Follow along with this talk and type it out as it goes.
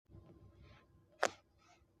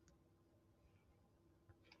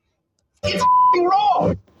It's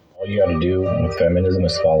wrong. All you got to do with feminism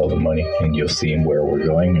is follow the money, and you'll see where we're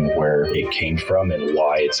going and where it came from and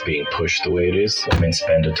why it's being pushed the way it is. Women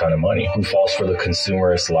spend a ton of money. Who falls for the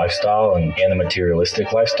consumerist lifestyle and the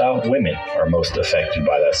materialistic lifestyle? Women are most affected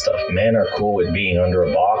by that stuff. Men are cool with being under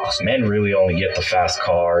a box. Men really only get the fast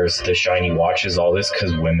cars, the shiny watches, all this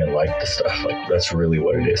because women like the stuff. Like, that's really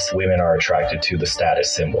what it is. Women are attracted to the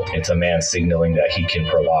status symbol. It's a man signaling that he can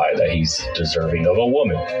provide, that he's deserving of a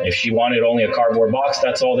woman. If she wanted only a cardboard box,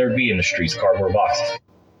 that's all there'd be in the streets, cardboard boxes.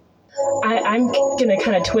 I'm gonna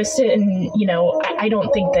kind of twist it, and I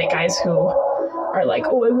don't think that guys who are like,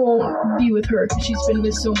 oh, I won't be with her because she's been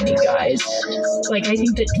with so many guys. Like, I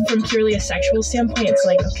think that from purely a sexual standpoint, it's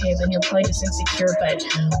like, okay, then you're probably just insecure. But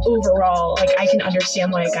overall, like, I can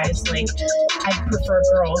understand why a guy's like, I prefer a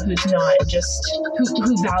girl who's not just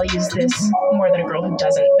who values this more than a girl who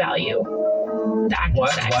doesn't value the act of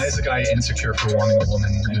sex. Why is a guy insecure for wanting a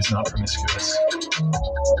woman who's not promiscuous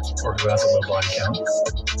or who has a low body count?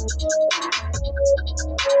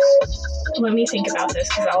 Let me think about this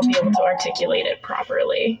because I'll be able to articulate it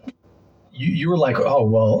properly. You were like, oh,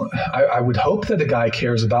 well, I would hope that a guy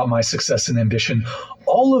cares about my success and ambition.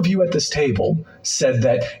 All of you at this table said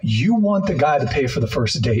that you want the guy to pay for the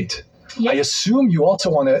first date. Yep. I assume you also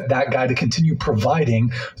want that guy to continue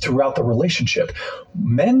providing throughout the relationship.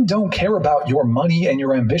 Men don't care about your money and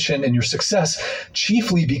your ambition and your success,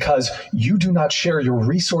 chiefly because you do not share your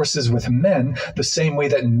resources with men the same way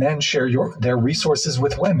that men share their resources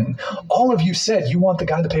with women. All of you said you want the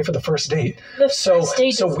guy to pay for the first date.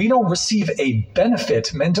 So we don't receive a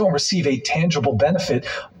benefit. Men don't receive a tangible benefit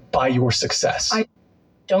by your success.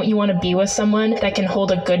 Don't you want to be with someone that can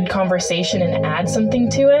hold a good conversation and add something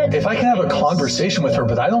to it? If I can have a conversation with her,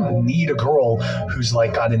 but I don't need a girl who's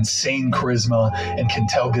like got insane charisma and can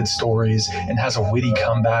tell good stories and has a witty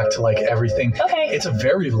comeback to like everything. Okay. It's a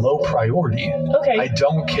very low priority. Okay. I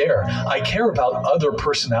don't care. I care about other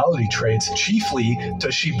personality traits. Chiefly,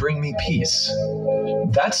 does she bring me peace?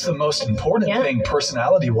 That's the most important thing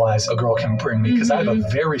personality-wise a girl can bring me, because I have a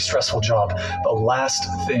very stressful job. The last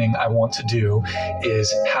thing I want to do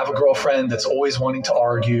is have a girlfriend that's always wanting to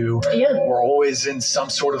argue. Yeah. We're always in some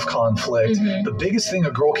sort of conflict. The biggest thing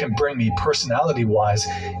a girl can bring me personality-wise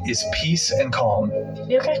is peace and calm.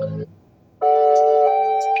 Okay.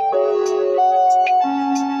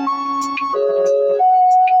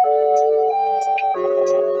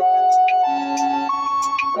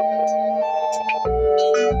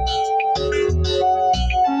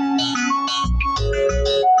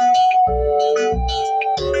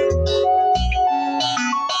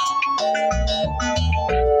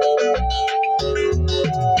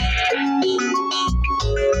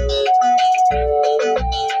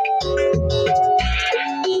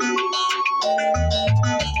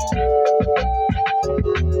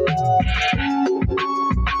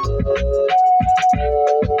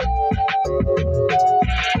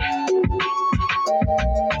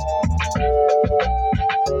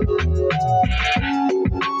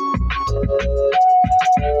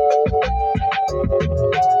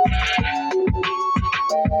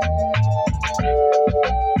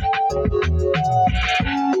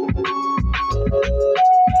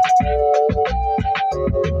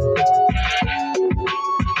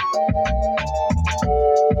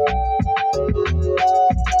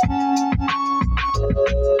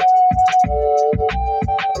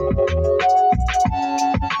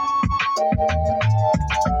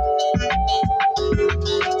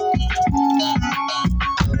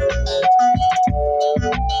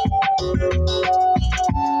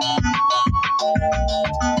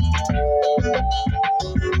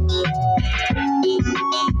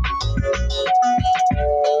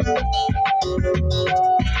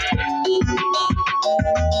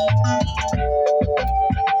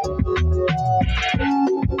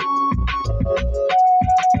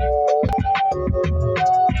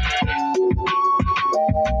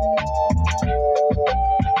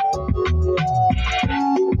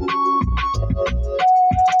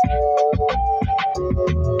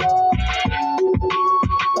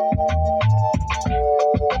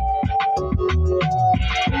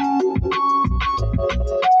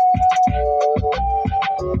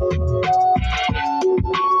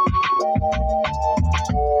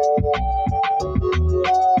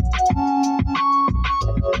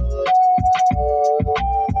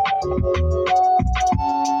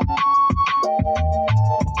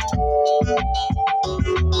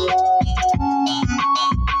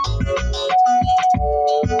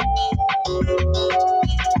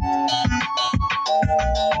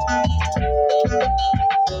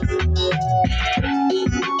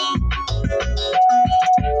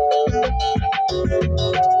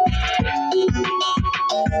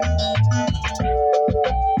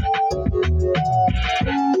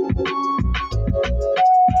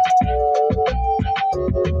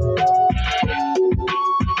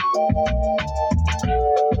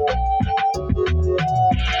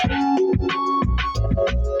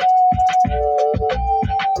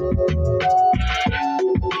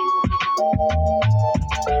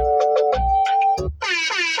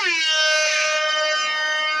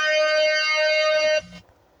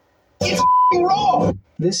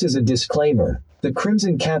 This is a disclaimer. The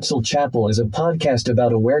Crimson Capsule Chapel is a podcast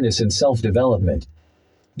about awareness and self-development.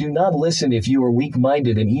 Do not listen if you are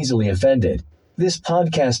weak-minded and easily offended. This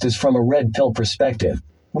podcast is from a red pill perspective.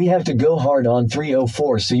 We have to go hard on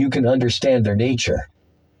 304 so you can understand their nature.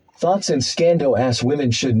 Thoughts and scando-ass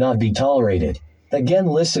women should not be tolerated. Again,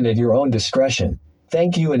 listen at your own discretion.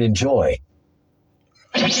 Thank you and enjoy.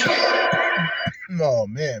 Oh,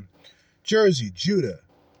 man. Jersey, Judah,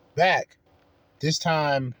 back. This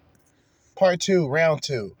time, part 2, round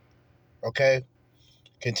 2. Okay?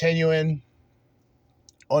 Continuing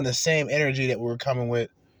on the same energy that we were coming with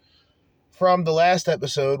from the last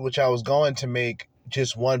episode, which I was going to make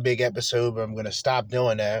just one big episode, but I'm going to stop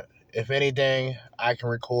doing that. If anything, I can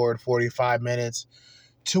record 45 minutes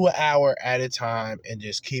to an hour at a time and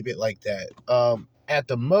just keep it like that. At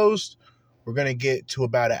the most, we're going to get to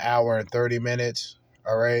about an hour and 30 minutes.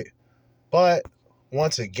 All right. But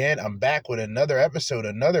once again, I'm back with another episode,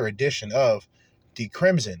 another edition of the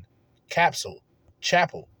Crimson Capsule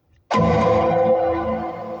Chapel.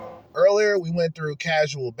 Earlier, we went through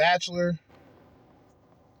Casual Bachelor.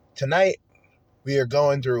 Tonight, we are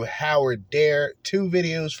going through Howard Dare. 2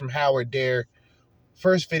 videos from Howard Dare.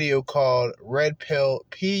 First video called Red Pill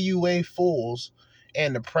PUA Fools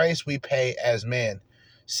and the Price We Pay as Men.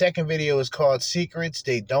 Second video is called Secrets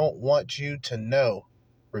They Don't Want You to Know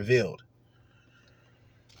Revealed.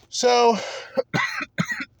 So,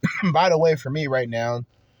 by the way, for me right now,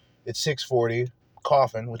 it's 6:40,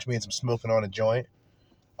 coughing, which means I'm smoking on a joint.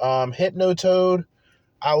 Hypnotoad,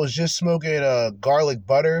 I was just smoking garlic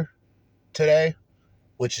butter today,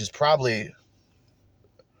 which is probably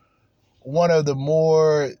one of the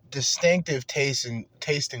more distinctive tasting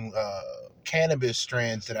cannabis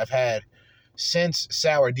strands that I've had since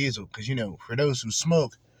Sour Diesel. Because, you know, for those who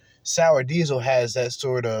smoke, Sour Diesel has that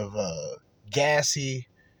sort of gassy,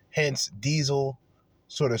 hence diesel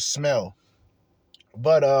sort of smell.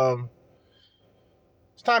 But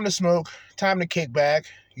it's time to smoke, time to kick back.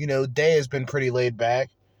 You know, day has been pretty laid back.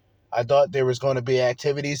 I thought there was going to be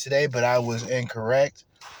activities today, but I was incorrect.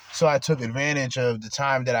 So I took advantage of the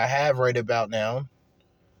time that I have right about now,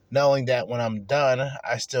 knowing that when I'm done,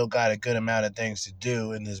 I still got a good amount of things to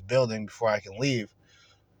do in this building before I can leave.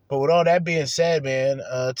 But with all that being said, man,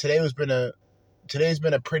 today's been a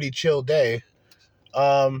pretty chill day.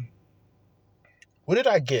 What did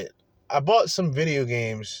I get? I bought some video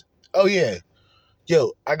games. Oh, yeah.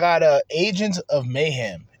 Yo, I got Agents of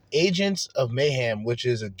Mayhem. Agents of Mayhem, which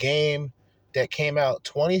is a game that came out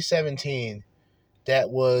 2017 that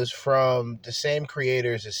was from the same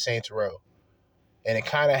creators as Saints Row. And it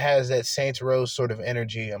kind of has that Saints Row sort of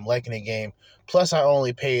energy. I'm liking the game. Plus, I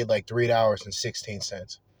only paid like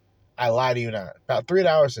 $3.16. I lie to you not. About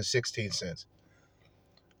 $3.16.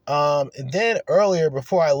 And then earlier,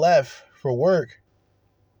 before I left for work,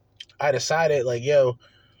 I decided, like, yo,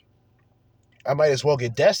 I might as well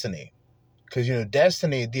get Destiny. Because, you know,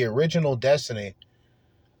 Destiny, the original Destiny,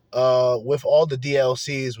 with all the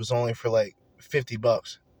DLCs was only for like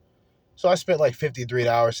 $50. So I spent like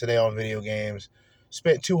 $53 today on video games.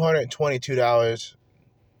 Spent $252.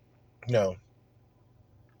 No.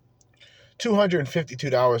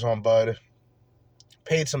 $252 on Bud.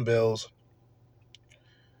 Paid some bills.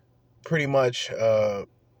 Pretty much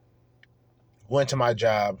went to my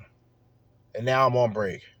job. And now I'm on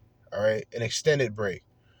break. All right? An extended break.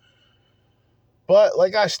 But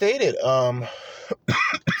like I stated,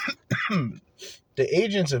 the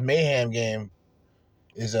Agents of Mayhem game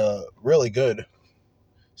is really good,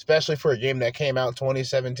 especially for a game that came out in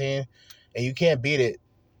 2017, and you can't beat it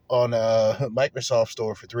on Microsoft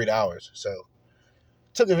Store for $3. So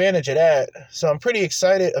took advantage of that. So I'm pretty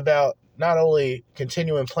excited about not only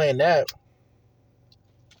continuing playing that,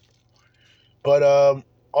 but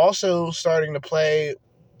also starting to play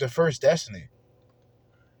the first Destiny.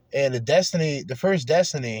 And the first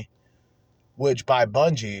Destiny, which by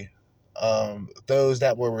Bungie, those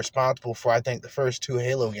that were responsible for, I think, the first 2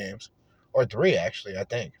 Halo games, or 3 actually, I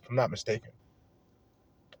think, if I'm not mistaken,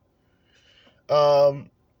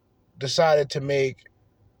 decided to make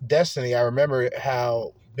Destiny. I remember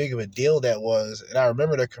how big of a deal that was, and I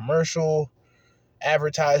remember the commercial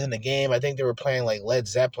advertising the game. I think they were playing like Led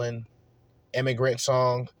Zeppelin, Immigrant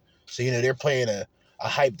Song. So, you know, they're playing a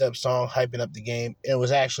hyped up song, hyping up the game. It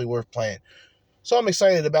was actually worth playing. So I'm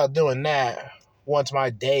excited about doing that once my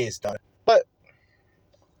day is done. But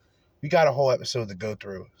we got a whole episode to go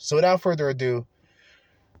through. So without further ado,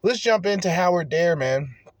 let's jump into Howard Dare,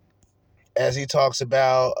 man. As he talks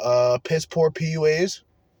about piss poor PUAs.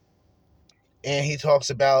 And he talks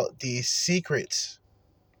about the secrets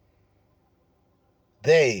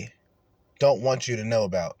they don't want you to know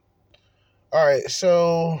about. All right,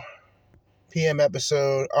 so PM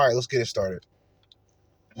episode. All right, let's get it started.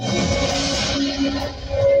 Hello,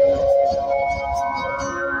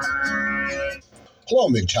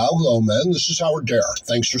 MGTOW. Hello, men. This is Howard Dare.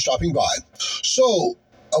 Thanks for stopping by. So,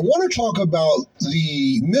 I want to talk about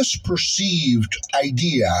the misperceived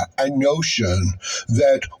idea and notion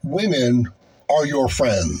that women are your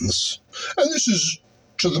friends. And this is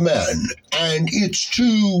to the men. And it's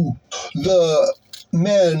to the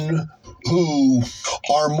men who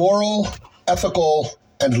are moral, ethical,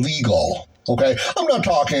 and legal. Okay, I'm not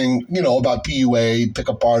talking, about PUA,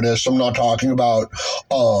 pickup artists. I'm not talking about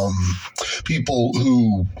people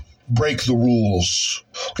who break the rules.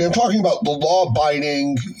 Okay, I'm talking about the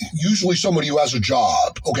law-abiding, usually somebody who has a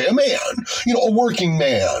job. Okay, a man, a working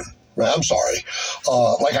man. Right? I'm sorry.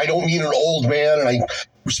 I don't mean an old man, and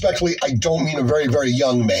respectfully, I don't mean a very, very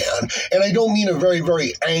young man. And I don't mean a very,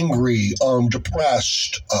 very angry,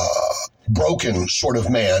 depressed, broken sort of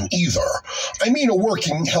man either. I mean a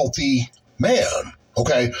working, healthy man,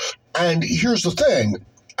 okay? And here's the thing.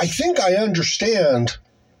 I think I understand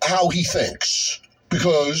how he thinks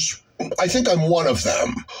because I think I'm one of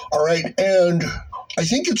them, all right? And I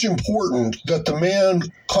think it's important that the man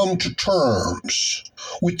come to terms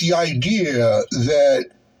with the idea that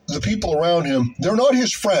the people around him, they're not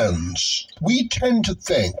his friends. We tend to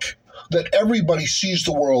think that everybody sees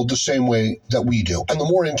the world the same way that we do. And the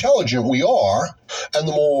more intelligent we are, and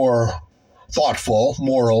the more thoughtful,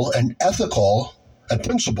 moral, and ethical and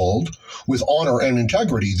principled with honor and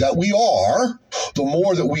integrity that we are, the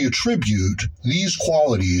more that we attribute these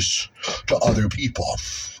qualities to other people.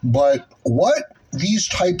 But what these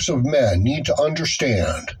types of men need to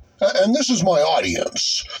understand, and this is my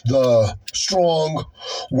audience, the strong,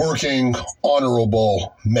 working,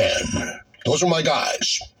 honorable men. Those are my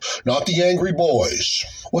guys, not the angry boys.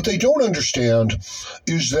 What they don't understand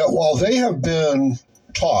is that while they have been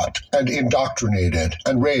taught and indoctrinated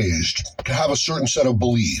and raised to have a certain set of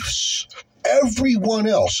beliefs, everyone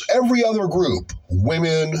else, every other group,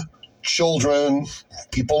 women, children,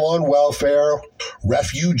 people on welfare,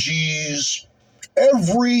 refugees,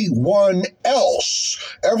 everyone else,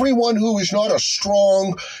 everyone who is not a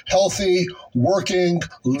strong, healthy, working,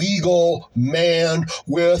 legal man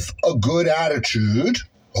with a good attitude,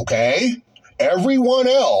 okay? Everyone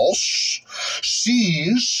else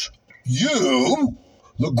sees you,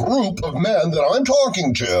 the group of men that I'm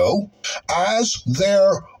talking to, as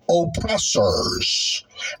their oppressors.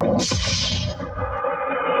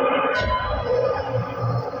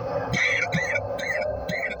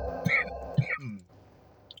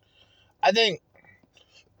 I think,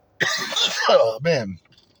 oh man,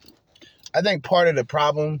 I think part of the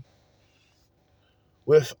problem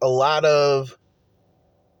with a lot of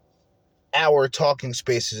our talking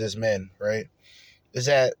spaces as men, right, is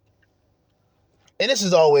that, and this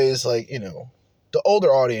is always the older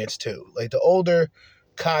audience too, like the older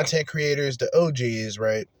content creators, the OGs,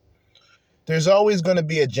 right? There's always going to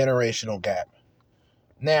be a generational gap.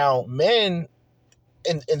 Now, men,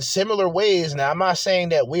 in similar ways, now I'm not saying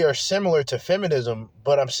that we are similar to feminism,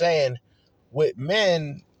 but I'm saying with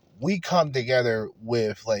men, we come together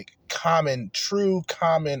with true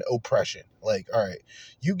common oppression. Like, all right,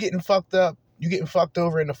 you getting fucked up, you getting fucked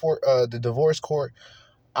over in the divorce court,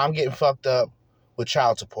 I'm getting fucked up with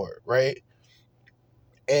child support, right?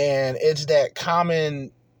 And it's that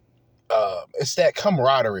common, it's that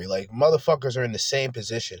camaraderie. Like, motherfuckers are in the same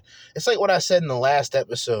position. It's like what I said in the last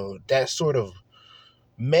episode, that sort of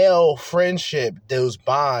male friendship, those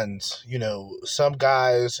bonds. Some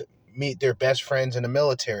guys meet their best friends in the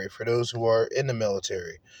military, for those who are in the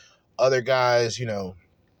military. Other guys, who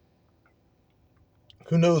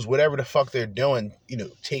knows, whatever the fuck they're doing,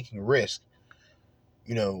 taking risks,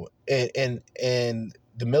 and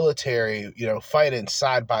the military, fighting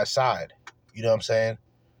side by side. You know what I'm saying?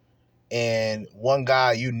 And one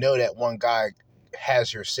guy, that one guy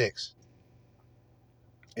has your 6.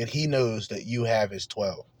 And he knows that you have his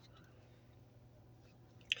 12.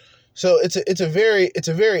 So it's a very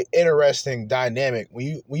interesting dynamic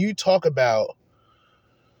when you talk about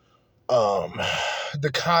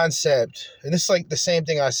the concept, and it's like the same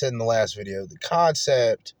thing I said in the last video, the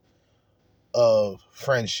concept of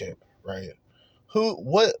friendship, right?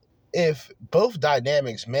 What if both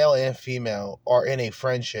dynamics, male and female, are in a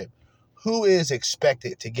friendship? Who is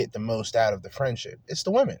expected to get the most out of the friendship? It's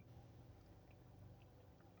the women.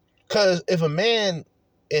 Because if a man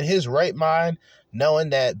in his right mind,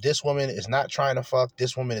 knowing that this woman is not trying to fuck,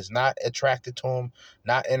 this woman is not attracted to him,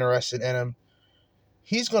 not interested in him,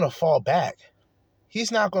 he's going to fall back. He's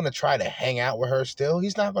not going to try to hang out with her still.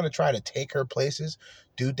 He's not going to try to take her places,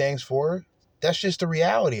 do things for her. That's just the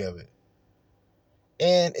reality of it.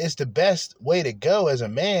 And it's the best way to go as a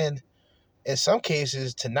man, in some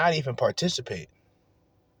cases, to not even participate.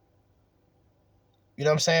 You know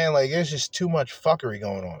what I'm saying? Like, there's just too much fuckery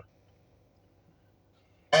going on.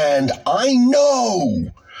 And I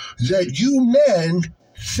know that you men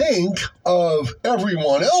think of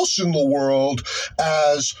everyone else in the world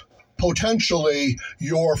as potentially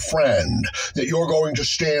your friend, that you're going to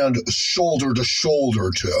stand shoulder to shoulder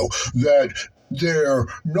to, that they're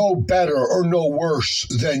no better or no worse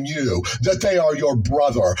than you, that they are your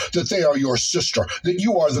brother, that they are your sister, that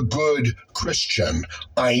you are the good Christian.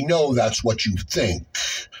 I know that's what you think.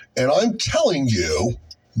 And I'm telling you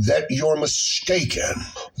that you're mistaken,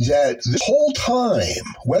 that this whole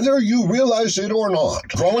time, whether you realize it or not,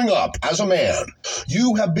 growing up as a man,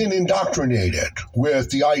 you have been indoctrinated with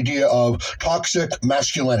the idea of toxic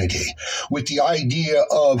masculinity, with the idea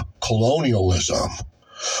of colonialism,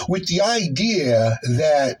 with the idea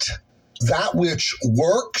that that which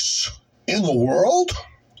works in the world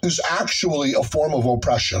is actually a form of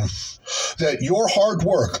oppression, that your hard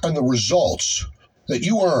work and the results that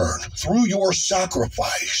you earn through your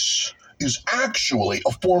sacrifice is actually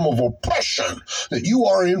a form of oppression, that you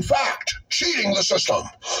are in fact cheating the system.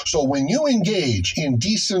 So when you engage in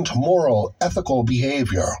decent, moral, ethical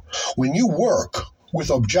behavior, when you work with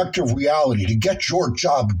objective reality to get your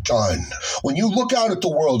job done, when you look out at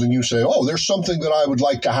the world and you say, oh, there's something that I would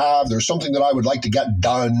like to have, there's something that I would like to get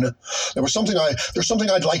done, there's something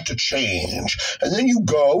I'd like to change, and then you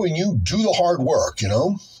go and you do the hard work, you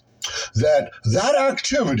know, that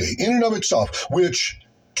activity in and of itself, which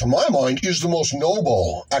to my mind is the most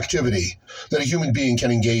noble activity that a human being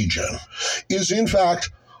can engage in, is in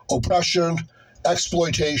fact oppression,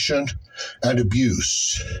 exploitation, and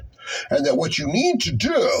abuse. And that what you need to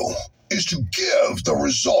do is to give the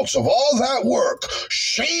results of all that work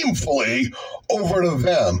shamefully over to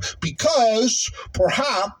them, because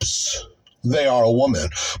perhaps they are a woman,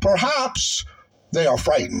 perhaps they are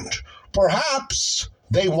frightened, perhaps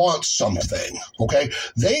they want something, okay?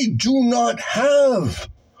 They do not have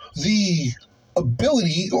the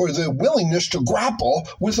ability or the willingness to grapple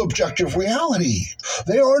with objective reality.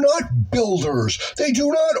 They are not builders. They do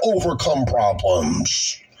not overcome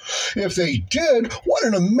problems. If they did, what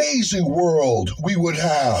an amazing world we would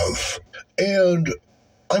have. And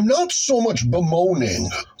I'm not so much bemoaning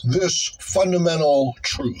this fundamental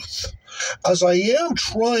truth as I am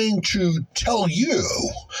trying to tell you,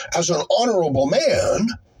 as an honorable man,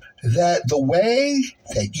 that the way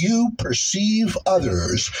that you perceive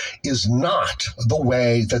others is not the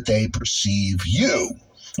way that they perceive you.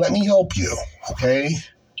 Let me help you, okay?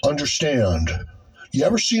 Understand. You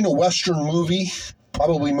ever seen a Western movie?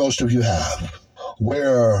 Probably most of you have,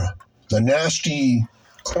 where the nasty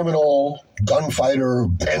criminal, gunfighter,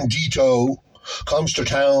 bandito comes to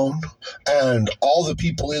town, and all the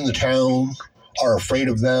people in the town are afraid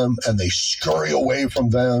of them, and they scurry away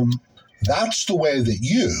from them. That's the way that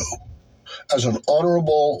you, as an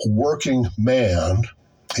honorable working man,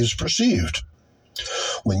 is perceived.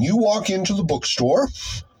 When you walk into the bookstore,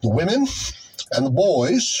 the women and the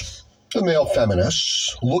boys, the male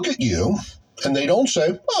feminists, look at you, and they don't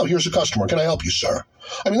say, oh, here's a customer. Can I help you, sir?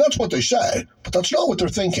 I mean, that's what they say, but that's not what they're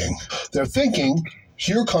thinking. They're thinking,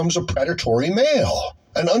 here comes a predatory male.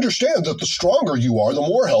 And understand that the stronger you are, the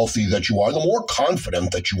more healthy that you are, the more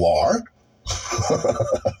confident that you are,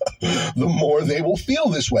 the more they will feel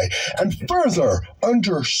this way. And further,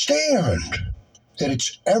 understand that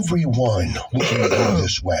it's everyone looking at you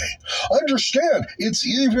this way. Understand, it's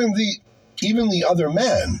even the other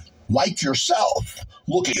men, like yourself,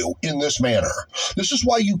 look at you in this manner. This is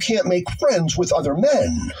why you can't make friends with other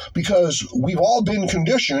men, because we've all been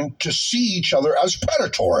conditioned to see each other as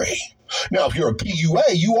predatory. Now, if you're a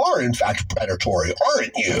PUA, you are in fact predatory,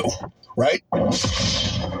 aren't you? Right?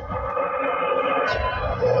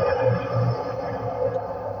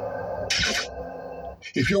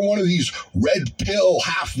 If you're one of these red pill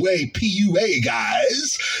halfway PUA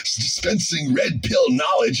guys dispensing red pill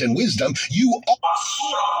knowledge and wisdom, you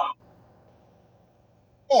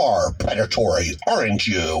are predatory, aren't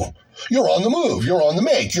you? You're on the move, you're on the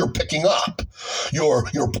make, you're picking up, you're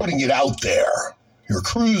putting it out there, you're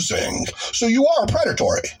cruising. So you are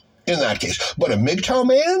predatory in that case. But a MGTOW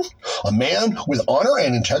man, a man with honor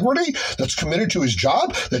and integrity that's committed to his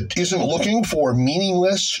job, that isn't looking for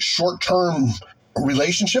meaningless short-term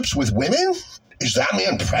relationships with women? Is that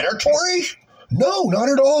man predatory? No, not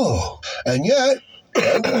at all. And yet,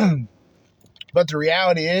 but the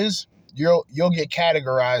reality is, you'll get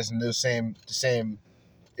categorized in the same.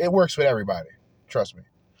 It works with everybody. Trust me.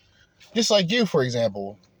 Just like you, for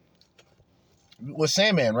example, with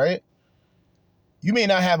Sandman, right? You may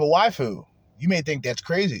not have a waifu. You may think that's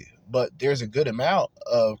crazy, but there's a good amount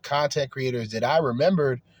of content creators that I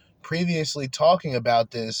remembered previously talking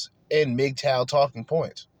about this in MGTOW talking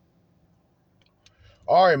points,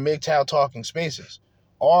 or in MGTOW talking spaces,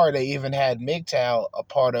 or they even had MGTOW a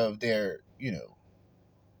part of their, their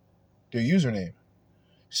username.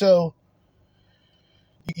 So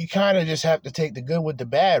you kind of just have to take the good with the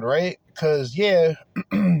bad, right? Because, yeah,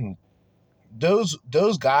 those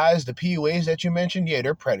guys, the PUAs that you mentioned, yeah,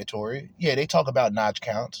 they're predatory. Yeah, they talk about notch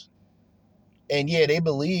counts. And, yeah, they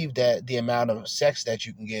believe that the amount of sex that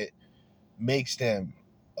you can get makes them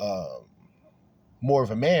more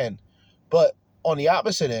of a man. But on the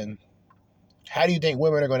opposite end, how do you think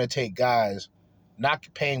women are going to take guys not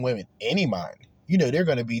paying women any mind? They're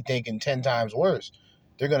going to be thinking 10 times worse.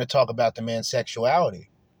 They're going to talk about the man's sexuality.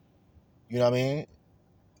 You know what I mean?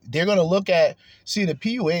 They're going to look at, the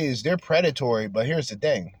PUAs, they're predatory, but here's the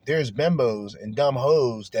thing. There's bimbos and dumb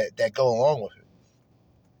hoes that go along with it.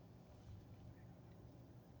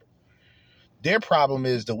 Their problem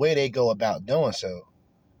is the way they go about doing so.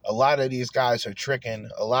 A lot of these guys are tricking.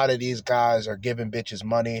 A lot of these guys are giving bitches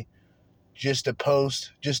money just to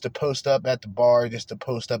post up at the bar, just to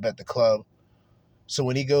post up at the club. So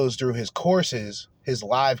when he goes through his courses, his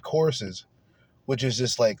live courses, which is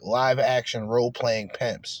just like live action role-playing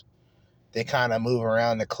pimps, they kind of move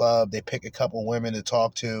around the club. They pick a couple women to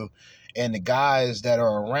talk to, and the guys that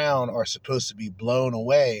are around are supposed to be blown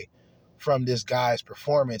away from this guy's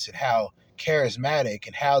performance and how charismatic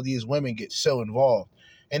and how these women get so involved.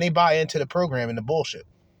 And they buy into the program and the bullshit.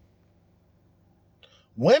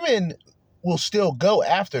 Women will still go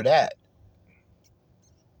after that.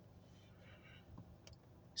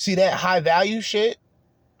 See, that high value shit,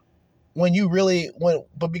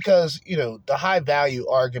 but because, the high value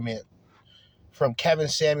argument from Kevin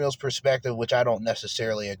Samuels' perspective, which I don't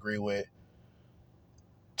necessarily agree with,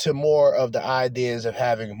 to more of the ideas of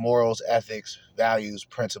having morals, ethics, values,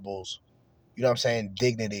 principles, you know what I'm saying,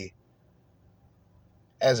 dignity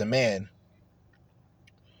as a man,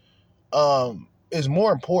 is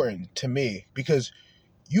more important to me, because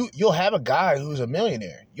you'll have a guy who's a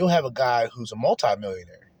millionaire. You'll have a guy who's a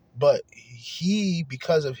multimillionaire. But he,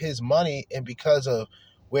 because of his money and because of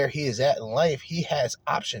where he is at in life, he has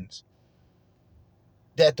options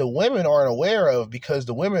that the women aren't aware of, because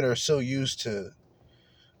the women are so used to,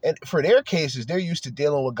 and for their cases, they're used to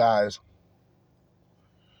dealing with guys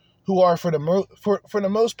who are, for the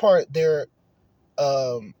most part, they're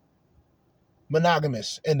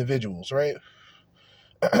monogamous individuals, right?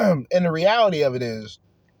 And the reality of it is,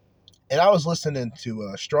 and I was listening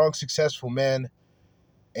to Strong Successful Men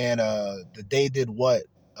and the They Did What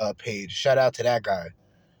page. Shout out to that guy.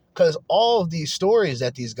 Because all of these stories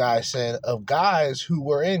that these guys said of guys who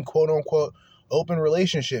were in quote unquote open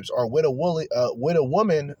relationships or with a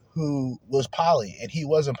woman who was poly and he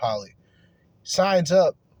wasn't poly, signs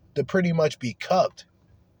up to pretty much be cucked,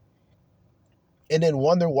 and then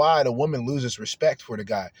wonder why the woman loses respect for the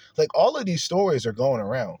guy. Like, all of these stories are going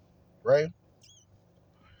around, right?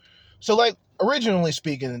 So, like, originally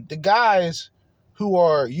speaking, the guys who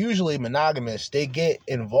are usually monogamous, they get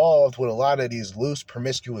involved with a lot of these loose,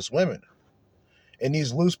 promiscuous women. And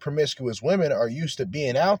these loose, promiscuous women are used to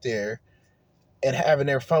being out there and having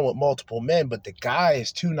their fun with multiple men, but the guy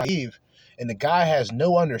is too naive, and the guy has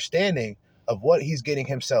no understanding of what he's getting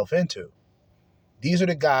himself into. These are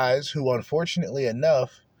the guys who, unfortunately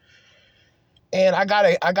enough, and I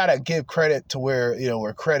gotta give credit to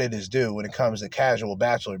where credit is due when it comes to Casual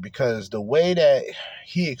Bachelor, because the way that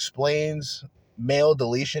he explains male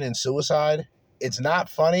deletion and suicide, it's not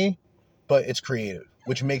funny, but it's creative,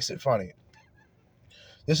 which makes it funny.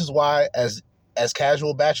 This is why, as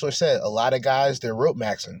Casual Bachelor said, a lot of guys, they're rope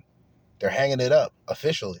maxing. They're hanging it up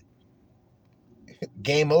officially.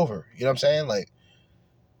 Game over. You know what I'm saying? Like,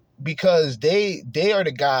 because they are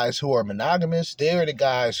the guys who are monogamous. They are the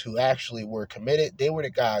guys who actually were committed. They were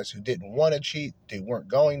the guys who didn't want to cheat. They weren't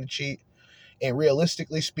going to cheat. And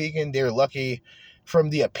realistically speaking, they're lucky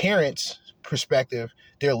from the appearance perspective.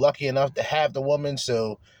 They're lucky enough to have the woman.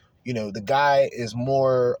 So, the guy is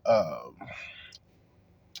more,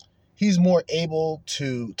 he's more able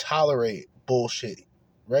to tolerate bullshit,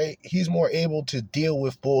 right? He's more able to deal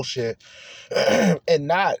with bullshit and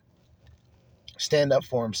not stand up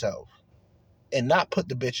for himself and not put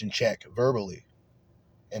the bitch in check verbally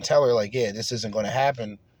and tell her, like, yeah, this isn't going to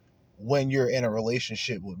happen when you're in a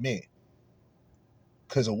relationship with me.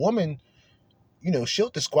 Because a woman, she'll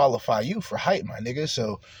disqualify you for height, my nigga.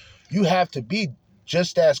 So you have to be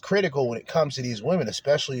just as critical when it comes to these women,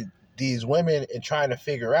 especially these women, and trying to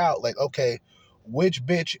figure out, like, okay, which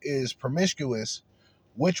bitch is promiscuous,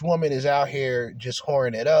 which woman is out here just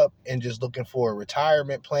whoring it up and just looking for a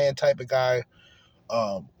retirement plan type of guy?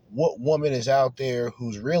 What woman is out there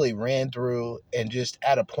who's really ran through and just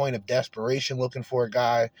at a point of desperation looking for a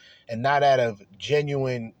guy and not out of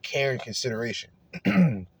genuine care and consideration?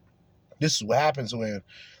 This is what happens when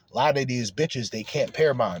a lot of these bitches, they can't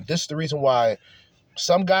pair bond. This is the reason why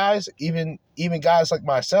some guys, even guys like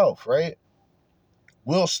myself, right,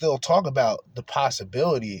 we'll still talk about the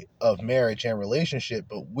possibility of marriage and relationship,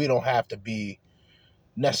 but we don't have to be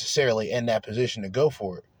necessarily in that position to go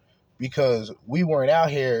for it, because we weren't out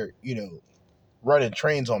here, running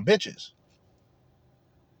trains on bitches.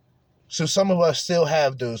 So some of us still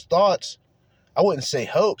have those thoughts. I wouldn't say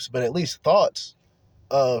hopes, but at least thoughts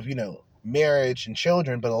of, marriage and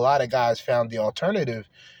children. But a lot of guys found the alternative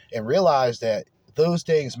and realized that those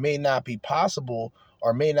things may not be possible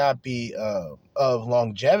or may not be of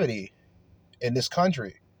longevity in this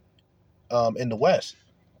country, in the West,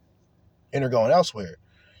 and are going elsewhere.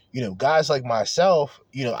 Guys like myself,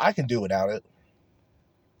 I can do without it.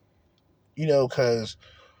 Because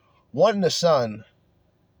wanting a son,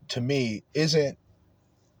 to me, isn't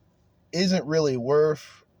really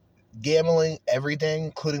worth gambling everything,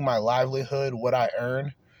 including my livelihood, what I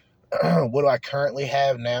earn, what do I currently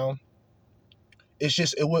have now. It's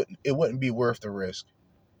just, it wouldn't be worth the risk.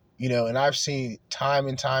 And I've seen time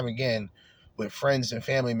and time again with friends and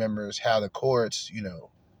family members how the courts,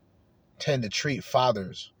 tend to treat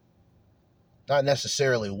fathers not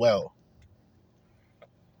necessarily well.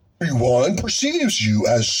 Everyone perceives you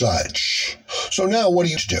as such. So now what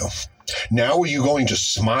do you do? Now are you going to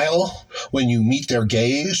smile when you meet their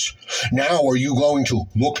gaze? Now are you going to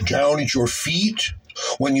look down at your feet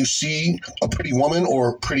when you see a pretty woman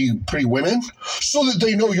or pretty women so that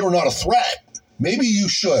they know you're not a threat? Maybe you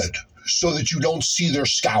should, so that you don't see their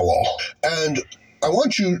scowl. And I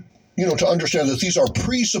want you, to understand that these are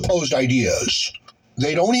presupposed ideas.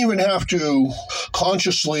 They don't even have to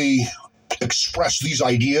consciously express these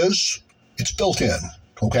ideas. It's built in,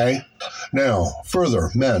 okay? Now, further,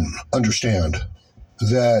 men understand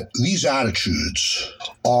that these attitudes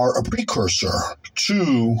are a precursor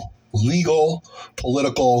to legal,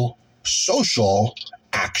 political, social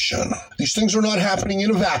action. These things are not happening in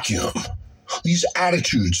a vacuum. These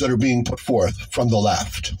attitudes that are being put forth from the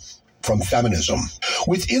left, from feminism,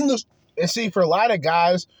 within the... And see, for a lot of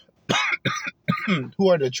guys who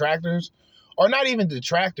are detractors, or not even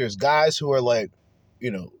detractors, guys who are like,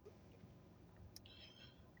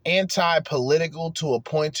 anti-political to a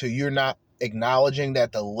point to you're not acknowledging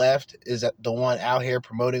that the left is the one out here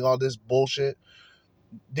promoting all this bullshit,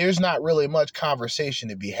 there's not really much conversation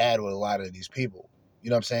to be had with a lot of these people. You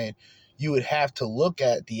know what I'm saying? You would have to look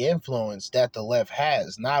at the influence that the left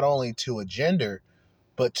has, not only to a gender,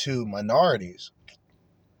 but to minorities.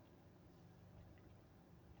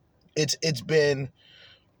 It's been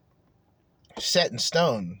set in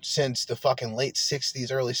stone since the fucking late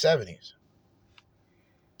 60s, early 70s.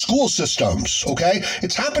 School systems, okay?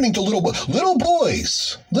 It's happening to little boys.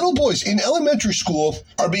 Little boys in elementary school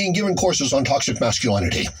are being given courses on toxic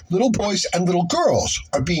masculinity. Little boys and little girls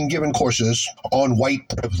are being given courses on white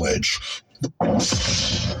privilege.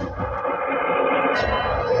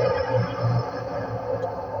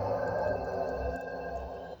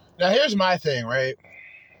 Now, here's my thing, right?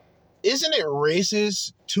 Isn't it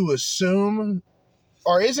racist to assume,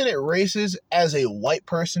 or isn't it racist as a white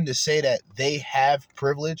person to say that they have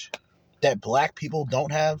privilege that black people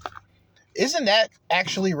don't have? Isn't that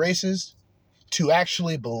actually racist to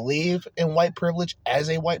actually believe in white privilege as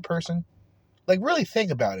a white person? Like, really think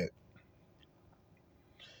about it.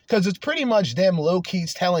 Because it's pretty much them low-key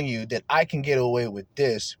telling you that I can get away with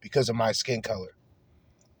this because of my skin color.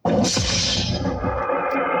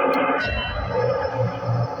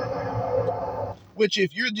 Which,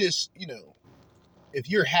 if you're just, if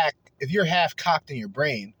you're half cocked in your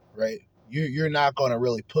brain, right, you're not going to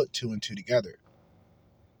really put two and two together.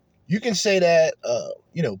 You can say that,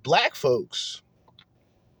 black folks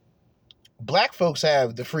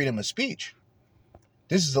have the freedom of speech.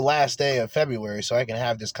 This is the last day of February, so I can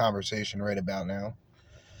have this conversation right about now.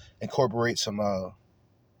 Incorporate some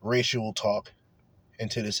racial talk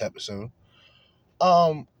into this episode.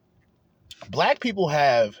 Black people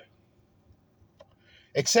have,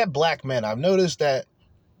 except black men, I've noticed that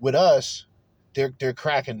with us, they're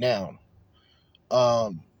cracking down.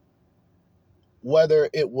 Whether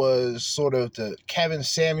it was sort of the Kevin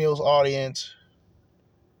Samuels audience,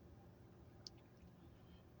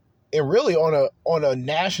 and really on a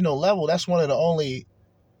national level, that's one of the only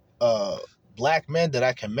black men that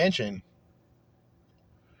I can mention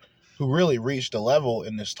who really reached a level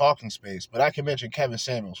in this talking space. But I can mention Kevin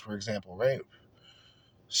Samuels, for example, right?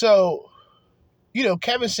 So,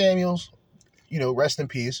 Kevin Samuels, rest in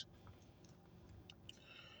peace.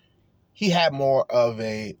 He had more of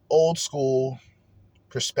a old school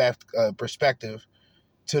perspective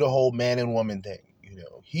to the whole man and woman thing.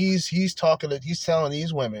 He's telling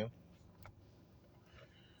these women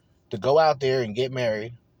to go out there and get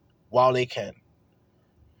married while they can,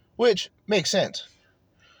 which makes sense.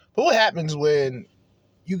 But what happens when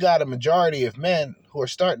you got a majority of men who are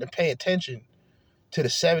starting to pay attention to the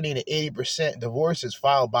 70 to 80% divorces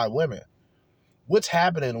filed by women? What's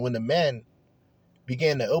happening when the men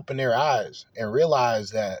begin to open their eyes and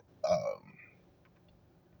realize that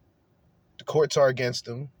the courts are against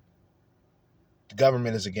them, the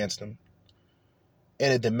government is against them,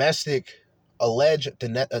 in a domestic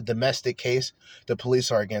case, the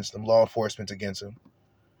police are against them, law enforcement's against them.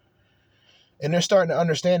 And they're starting to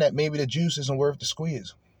understand that maybe the juice isn't worth the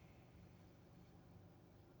squeeze.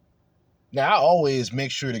 Now, I always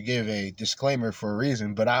make sure to give a disclaimer for a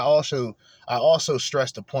reason, but I also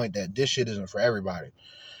stress the point that this shit isn't for everybody.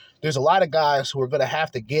 There's a lot of guys who are going to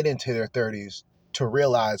have to get into their 30s to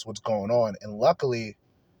realize what's going on. And luckily,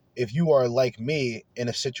 if you are like me in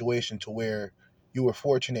a situation to where you were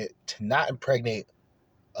fortunate to not impregnate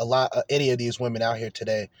any of these women out here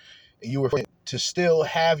today, and you were fortunate to still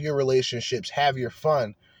have your relationships, have your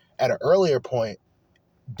fun at an earlier point,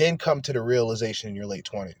 then come to the realization in your late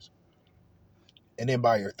 20s. And then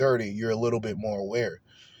by your 30, you're a little bit more aware.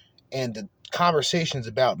 And the conversations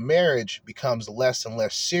about marriage becomes less and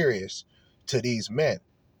less serious to these men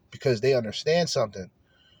because they understand something.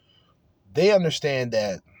 They understand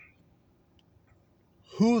that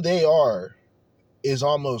who they are is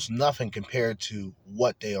almost nothing compared to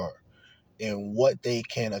what they are and what they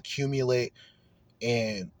can accumulate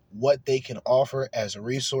and what they can offer as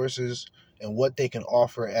resources and what they can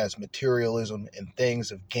offer as materialism and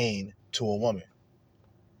things of gain to a woman.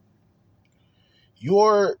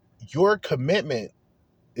 Your commitment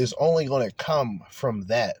is only going to come from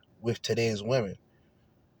that with today's women.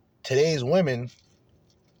 Today's women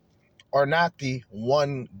are not the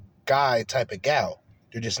one guy type of gal.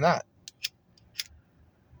 They're just not.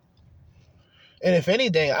 And if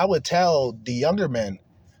anything, I would tell the younger men,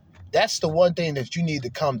 that's the one thing that you need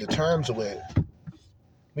to come to terms with. Let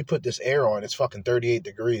me put this air on. It's fucking 38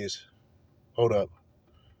 degrees. Hold up.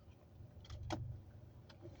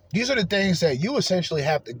 These are the things that you essentially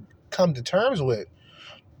have to come to terms with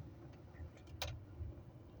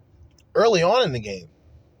early on in the game.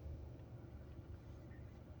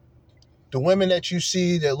 The women that you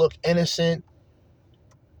see that look innocent,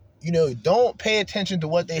 don't pay attention to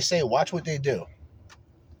what they say. Watch what they do.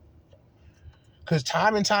 Because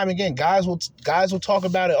time and time again, guys will talk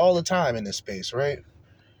about it all the time in this space, right?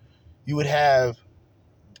 You would have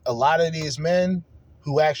a lot of these men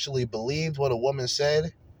who actually believed what a woman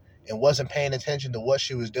said and wasn't paying attention to what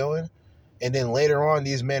she was doing. And then later on,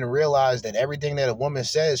 these men realize that everything that a woman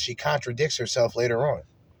says, she contradicts herself later on.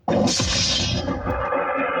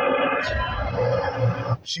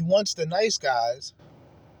 She wants the nice guys,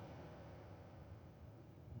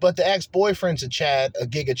 but the ex-boyfriend's a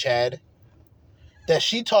Giga Chad, that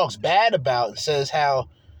she talks bad about and says how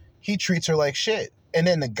he treats her like shit. And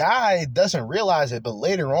then the guy doesn't realize it, but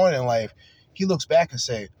later on in life, he looks back and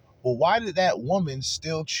say, well, why did that woman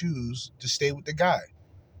still choose to stay with the guy?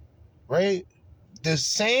 Right? The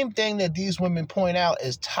same thing that these women point out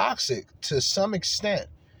as toxic to some extent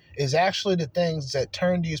is actually the things that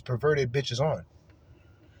turn these perverted bitches on.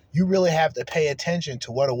 You really have to pay attention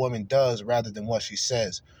to what a woman does rather than what she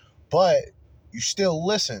says. But you still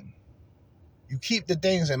listen. You keep the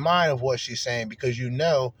things in mind of what she's saying because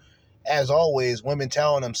as always, women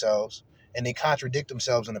telling themselves and they contradict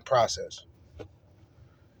themselves in the process.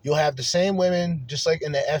 You'll have the same women, just like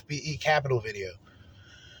in the FBE Capital video.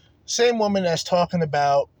 Same woman that's talking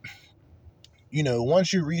about,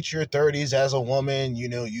 once you reach your 30s as a woman,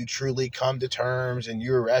 you truly come to terms and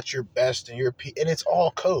you're at your best and and it's all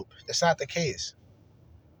cope. That's not the case.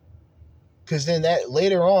 Because then that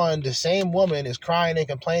later on, the same woman is crying and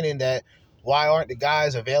complaining that why aren't the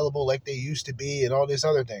guys available like they used to be and all these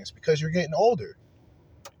other things? Because you're getting older.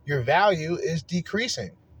 Your value is decreasing.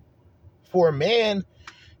 For a man,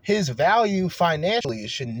 his value financially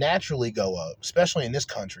should naturally go up, especially in this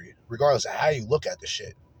country, regardless of how you look at the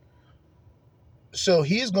shit. So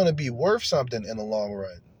he's going to be worth something in the long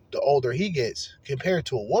run, the older he gets, compared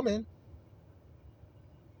to a woman.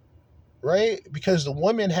 Right? Because the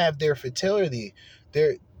women have their fertility.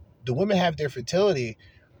 The women have their fertility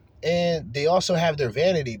and they also have their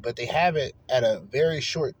vanity, but they have it at a very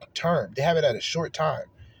short term. They have it at a short time.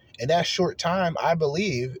 And that short time, I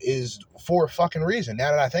believe, is for a fucking reason,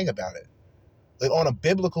 now that I think about it. Like on a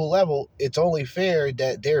biblical level, it's only fair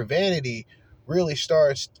that their vanity really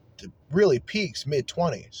peaks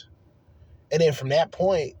mid-20s. And then from that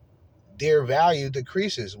point, their value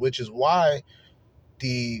decreases, which is why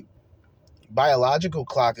the biological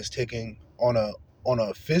clock is ticking on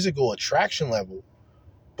a physical attraction level,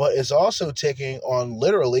 but it's also ticking on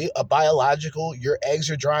literally a biological, your eggs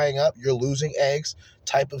are drying up, you're losing eggs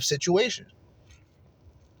type of situation.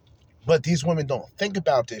 But these women don't think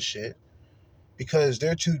about this shit because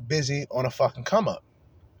they're too busy on a fucking come up.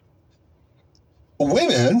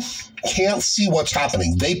 Women can't see what's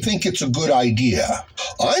happening. They think it's a good idea.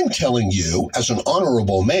 I'm telling you, as an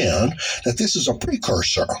honorable man, that this is a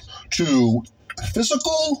precursor to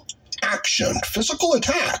physical action, physical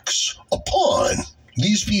attacks upon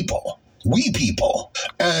these people, we people,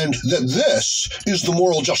 and that this is the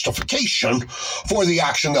moral justification for the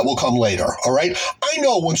action that will come later, all right? I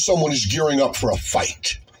know when someone is gearing up for a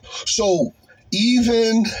fight. So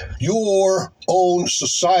even your own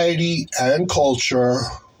society and culture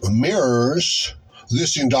mirrors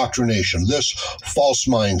this indoctrination, this false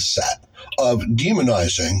mindset of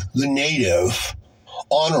demonizing the native,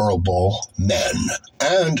 honorable men.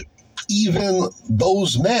 And even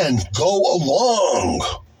those men go along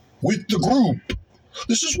with the group.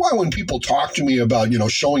 This is why when people talk to me about,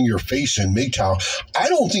 showing your face in MGTOW, I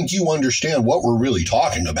don't think you understand what we're really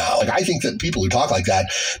talking about. Like, I think that people who talk like that,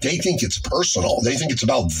 they think it's personal. They think it's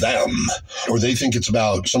about them, or they think it's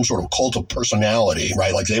about some sort of cult of personality,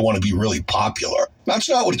 right? Like they want to be really popular. That's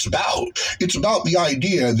not what it's about. It's about the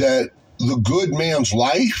idea that the good man's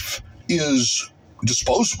life is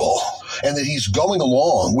disposable and that he's going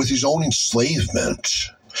along with his own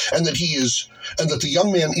enslavement. And that the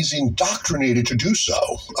young man is indoctrinated to do so.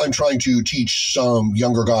 I'm trying to teach some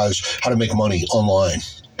younger guys how to make money online.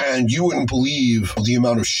 And you wouldn't believe the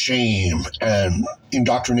amount of shame and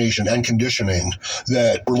indoctrination and conditioning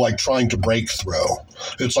that we're like trying to break through.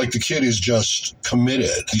 It's like the kid is just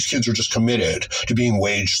committed. These kids are just committed to being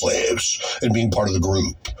wage slaves and being part of the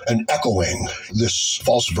group and echoing this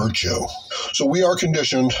false virtue. So we are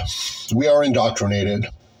conditioned, we are indoctrinated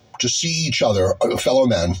to see each other, fellow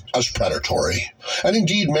men, as predatory. And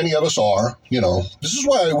indeed, many of us are, This is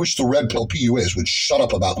why I wish the red pill PUAs would shut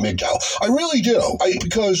up about MGTOW. I really do.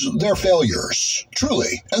 Because they're failures,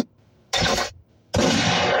 truly. And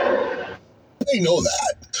they know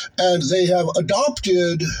that. And they have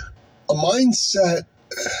adopted a mindset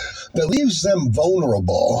that leaves them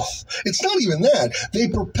vulnerable. It's not even that. They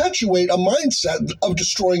perpetuate a mindset of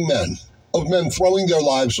destroying men. Of men throwing their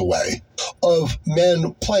lives away, of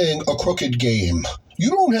men playing a crooked game. You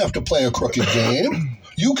don't have to play a crooked game.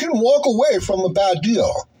 You can walk away from a bad deal,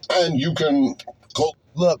 and you can go.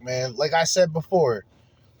 Look, man, like I said before,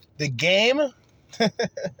 the game,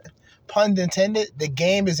 pun intended, the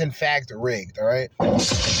game is in fact rigged, all right?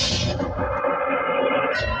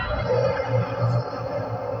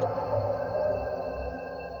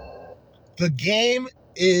 The game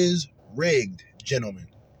is rigged, gentlemen.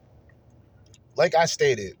 Like I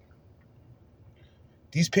stated,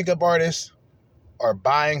 these pickup artists are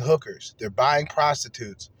buying hookers. They're buying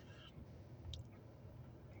prostitutes.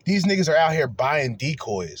 These niggas are out here buying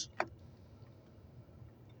decoys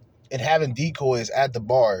and having decoys at the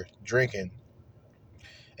bar drinking.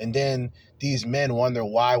 And then these men wonder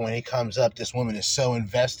why when he comes up, this woman is so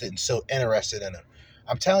invested and so interested in him.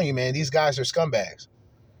 I'm telling you, man, these guys are scumbags.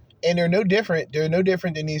 And they're no different. They're no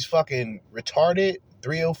different than these fucking retarded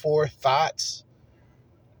 304 thoughts,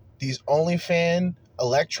 these OnlyFans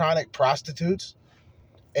electronic prostitutes,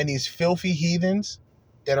 and these filthy heathens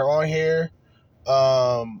that are on here,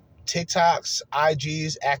 TikToks,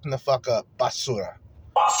 IGs, acting the fuck up. Basura.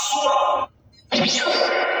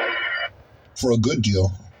 For a good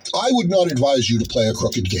deal. I would not advise you to play a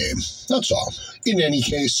crooked game. That's all. In any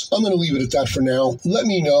case, I'm going to leave it at that for now. Let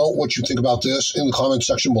me know what you think about this in the comment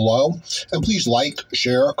section below. And please like,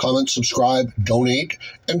 share, comment, subscribe, donate,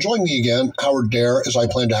 and join me again, Howard Dare, as I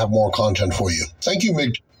plan to have more content for you. Thank you,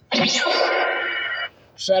 Mig.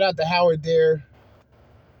 Shout out to Howard Dare,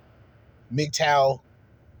 MGTOW,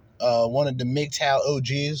 one of the MGTOW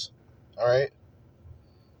OGs. All right.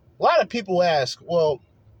 A lot of people ask, well,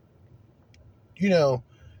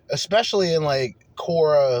 especially in like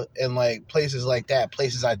Quora and like places like that,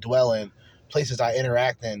 places I dwell in, places I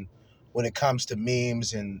interact in when it comes to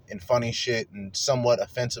memes and funny shit and somewhat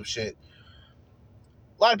offensive shit.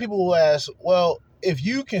 A lot of people will ask, well, if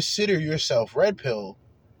you consider yourself red pill,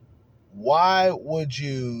 why would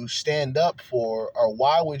you stand up for, or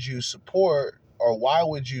why would you support, or why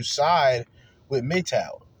would you side with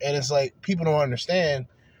MGTOW? And it's like, people don't understand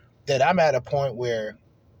that I'm at a point where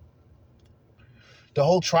the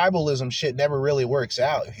whole tribalism shit never really works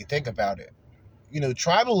out if you think about it.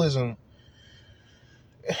 Tribalism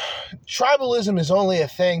is only a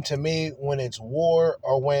thing to me when it's war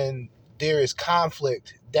or when there is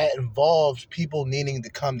conflict that involves people needing to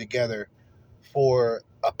come together for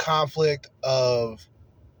a conflict of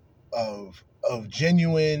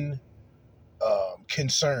genuine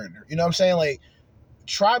concern. You know what I'm saying? Like,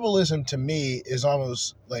 tribalism to me is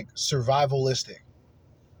almost like survivalistic.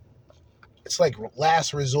 It's like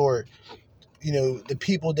last resort. The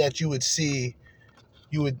people that you would see,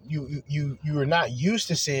 you are not used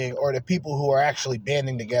to seeing, or the people who are actually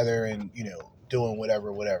banding together and doing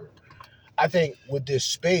whatever. I think with this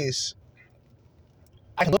space,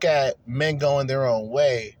 I can look at men going their own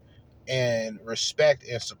way and respect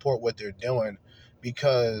and support what they're doing,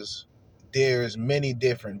 because there's many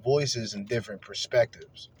different voices and different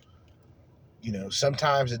perspectives.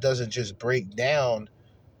 Sometimes it doesn't just break down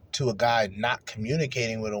to a guy not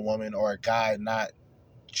communicating with a woman or a guy not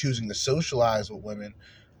choosing to socialize with women.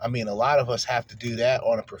 I mean, a lot of us have to do that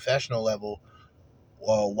on a professional level,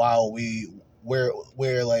 while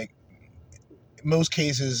where like most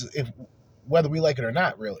cases, whether we like it or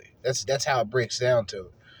not, really, that's how it breaks down to.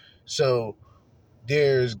 So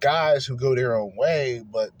there's guys who go their own way,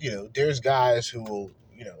 but there's guys who will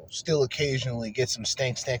still occasionally get some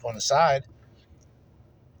stank on the side.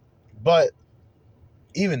 But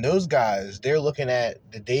even those guys, they're looking at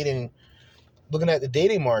the dating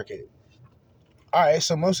market. All right,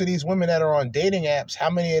 so most of these women that are on dating apps, how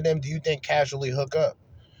many of them do you think casually hook up?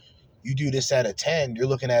 You do this out of 10, you're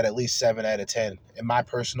looking at least 7 out of 10, in my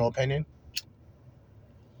personal opinion.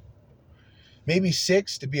 Maybe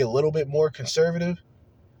 6 to be a little bit more conservative.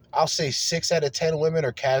 I'll say 6 out of 10 women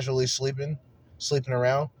are casually sleeping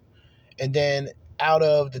around. And then out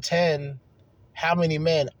of the 10, how many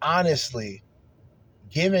men, honestly,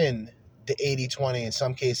 given the 80-20, in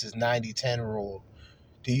some cases 90-10 rule,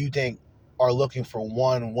 do you think are looking for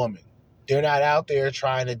one woman? They're not out there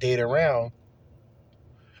trying to date around.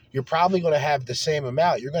 You're probably going to have the same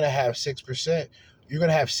amount. You're going to have 6%. You're going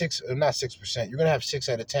to have 6% You're going to have 6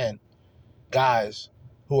 out of 10 guys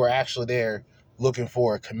who are actually there looking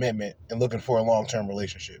for a commitment and looking for a long-term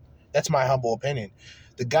relationship. That's my humble opinion.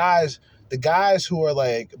 The guys who are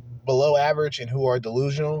like below average and who are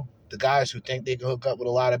delusional, the guys who think they can hook up with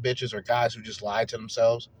a lot of bitches, or guys who just lie to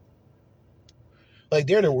themselves, like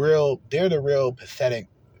they're the real pathetic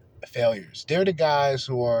failures. They're the guys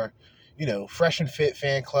who are, Fresh and Fit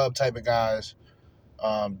fan club type of guys,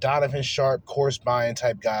 Donovan Sharp course buying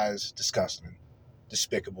type guys. Disgusting,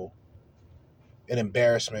 despicable, an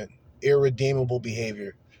embarrassment, irredeemable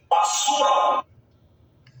behavior.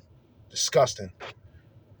 Disgusting.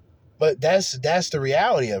 But that's the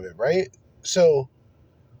reality of it, right? So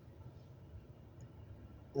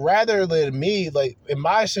rather than me, like in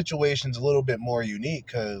my situation's a little bit more unique,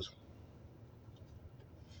 because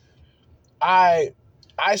I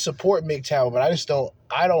support MGTOW, but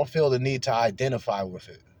I don't feel the need to identify with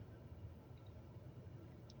it.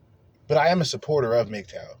 But I am a supporter of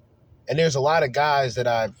MGTOW. And there's a lot of guys that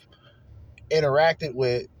I've interacted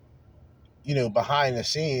with, behind the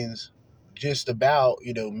scenes, just about,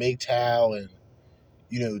 MGTOW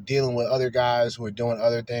and, dealing with other guys who are doing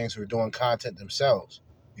other things, who are doing content themselves.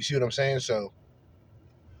 You see what I'm saying? So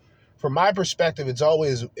from my perspective, it's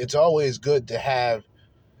always good to have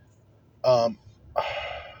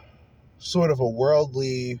sort of a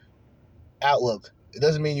worldly outlook. It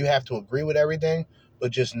doesn't mean you have to agree with everything,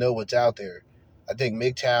 but just know what's out there. I think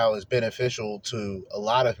MGTOW is beneficial to a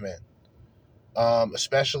lot of men,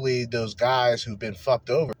 especially those guys who've been fucked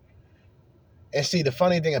over. And see, the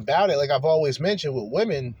funny thing about it, like I've always mentioned with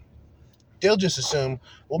women, they'll just assume,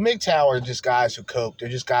 well, MGTOW are just guys who cope. They're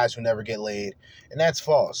just guys who never get laid. And that's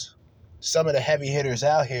false. Some of the heavy hitters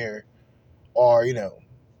out here are,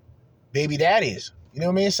 baby daddies. You know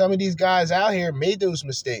what I mean? Some of these guys out here made those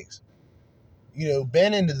mistakes.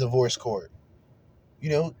 Been in the divorce court.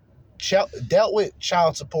 Dealt with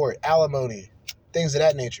child support, alimony, things of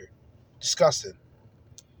that nature. Disgusting.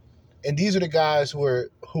 And these are the guys who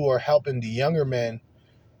are helping the younger men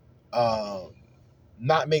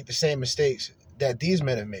not make the same mistakes that these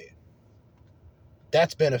men have made.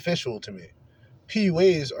 That's beneficial to me.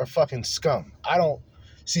 PUAs are fucking scum. I don't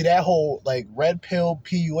see that whole like red pill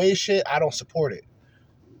PUA shit. I don't support it.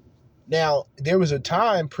 Now, there was a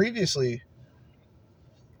time previously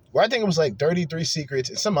where I think it was like 33 Secrets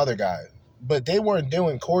and some other guy, but they weren't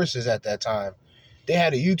doing courses at that time. They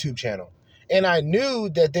had a YouTube channel. And I knew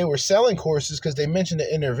that they were selling courses because they mentioned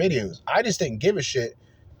it in their videos. I just didn't give a shit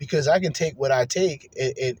because I can take what I take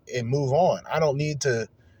and move on. I don't need to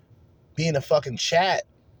be in a fucking chat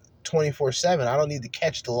 24/7. I don't need to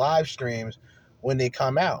catch the live streams when they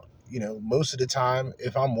come out. Most of the time,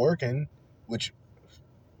 if I'm working, which,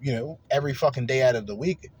 every fucking day out of the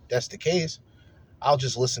week, that's the case, I'll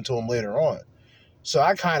just listen to them later on. So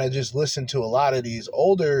I kind of just listen to a lot of these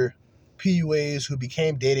older PUAs who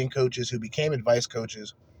became dating coaches, who became advice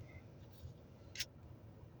coaches.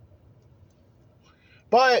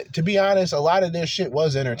 But to be honest, a lot of their shit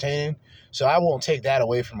was entertaining. So I won't take that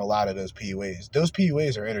away from a lot of those PUAs. Those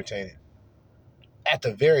PUAs are entertaining. At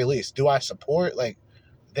the very least. Do I support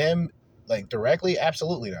them directly?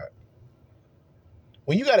 Absolutely not.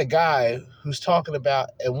 When you got a guy who's talking about,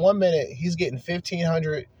 at 1 minute he's getting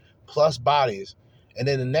 1,500 plus bodies, and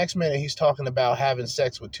then the next minute he's talking about having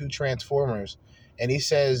sex with 2 Transformers, and he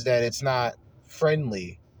says that it's not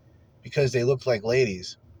friendly because they look like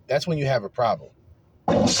ladies, that's when you have a problem.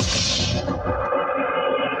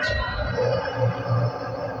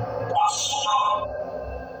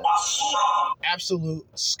 Absolute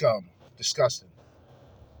scum. Disgusting.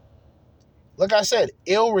 Like I said,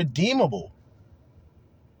 irredeemable.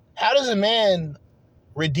 How does a man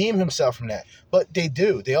redeem himself from that? But they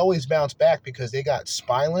do. They always bounce back because they got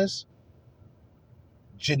spineless,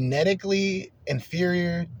 genetically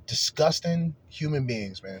inferior, disgusting human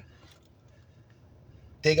beings, man.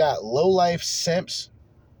 They got low-life simps,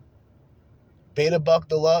 beta buck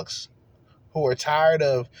deluxe, who are tired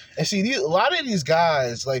of... And see, a lot of these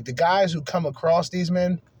guys, the guys who come across these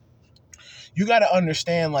men, you got to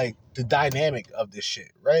understand, the dynamic of this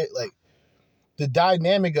shit, right? The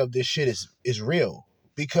dynamic of this shit is real,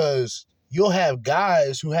 because you'll have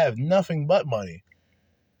guys who have nothing but money,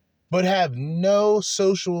 but have no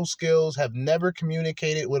social skills, have never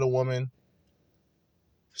communicated with a woman,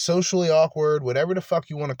 socially awkward, whatever the fuck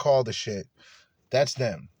you want to call the shit. That's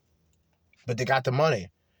them. But they got the money.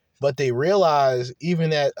 But they realize,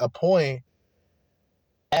 even at a point,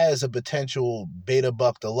 as a potential beta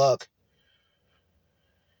buck deluxe,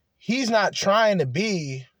 he's not trying to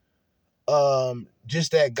be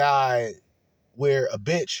just that guy where a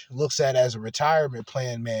bitch looks at as a retirement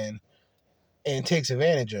plan man and takes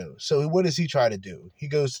advantage of. So what does he try to do? He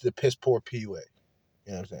goes to the piss poor PUA. You know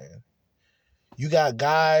what I'm saying? You got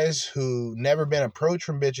guys who never been approached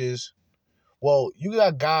from bitches. Well, you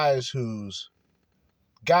got guys who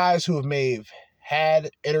have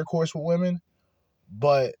had intercourse with women,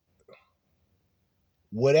 but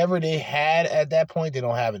whatever they had at that point, they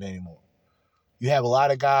don't have it anymore. You have a lot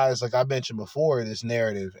of guys, like I mentioned before, this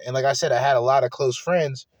narrative. And like I said, I had a lot of close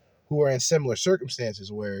friends who are in similar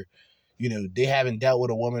circumstances where, they haven't dealt with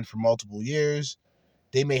a woman for multiple years.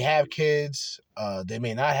 They may have kids. They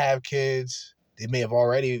may not have kids. They may have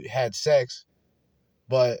already had sex.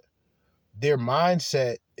 But their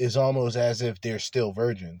mindset is almost as if they're still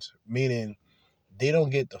virgins, meaning they don't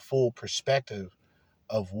get the full perspective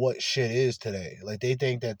of what shit is today. They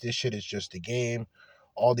think that this shit is just a game.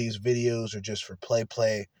 All these videos are just for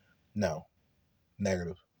play. No.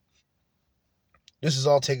 Negative. This is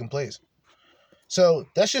all taking place. So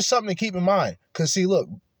that's just something to keep in mind. Because see, look,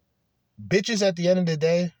 bitches at the end of the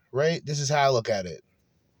day, right? This is how I look at it.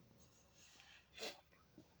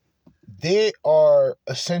 They are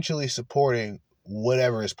essentially supporting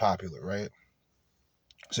whatever is popular, right?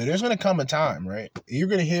 So there's going to come a time, right? You're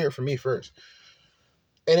going to hear it from me first.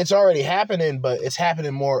 And it's already happening, but it's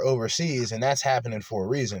happening more overseas, and that's happening for a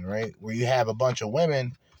reason, right? Where you have a bunch of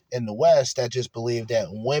women in the West that just believe that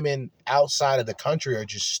women outside of the country are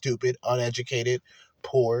just stupid, uneducated,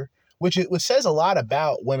 poor, which says a lot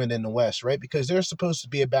about women in the West, right? Because they're supposed to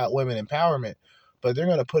be about women empowerment, but they're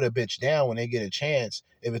going to put a bitch down when they get a chance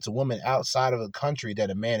if it's a woman outside of a country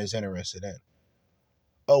that a man is interested in.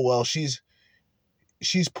 Oh, well, she's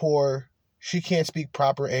poor. She can't speak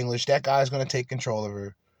proper English. That guy's going to take control of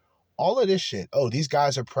her. All of this shit. Oh, these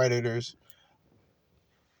guys are predators.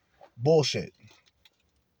 Bullshit.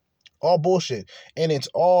 All bullshit. And it's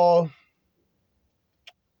all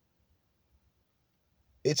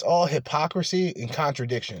hypocrisy and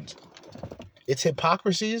contradictions. It's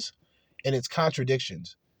hypocrisies and it's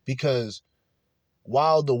contradictions. Because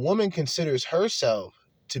while the woman considers herself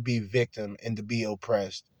to be victim and to be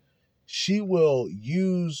oppressed, she will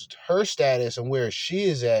use her status and where she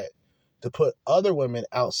is at to put other women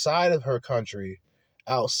outside of her country,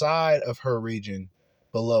 outside of her region,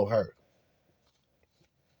 below her.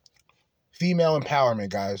 Female empowerment,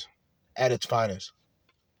 guys, at its finest.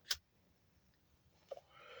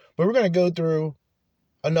 But we're going to go through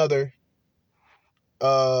another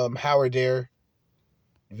Howard Dare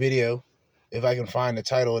video, if I can find the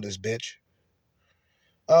title of this bitch.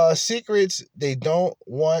 Secrets they don't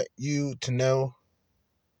want you to know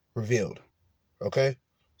revealed. Okay?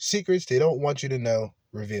 Secrets they don't want you to know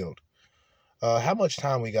revealed. How much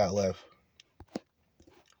time we got left?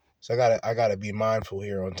 So I gotta be mindful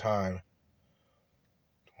here on time.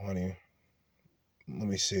 20. Let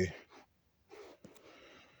me see.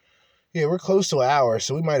 Yeah, we're close to an hour,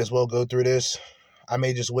 so we might as well go through this. I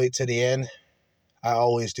may just wait to the end. I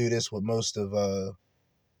always do this with most of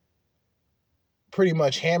pretty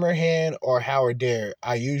much Hammerhand or Howard Dare.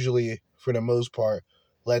 I usually, for the most part,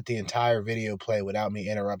 let the entire video play without me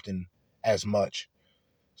interrupting as much.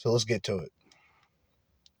 So let's get to it.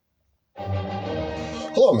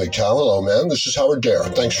 Hello, MGTOW. Hello, man. This is Howard Dare.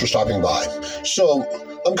 Thanks for stopping by. So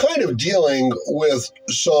I'm kind of dealing with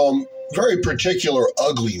some very particular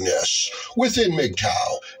ugliness within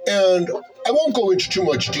MGTOW. And I won't go into too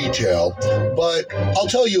much detail, but I'll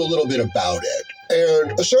tell you a little bit about it.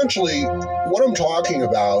 And essentially, what I'm talking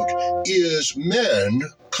about is men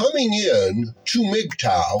coming in to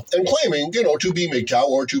MGTOW and claiming, to be MGTOW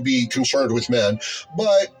or to be concerned with men,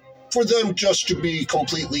 but for them just to be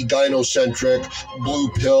completely gynocentric, blue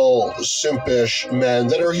pill, simpish men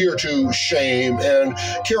that are here to shame and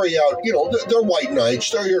carry out, they're white knights.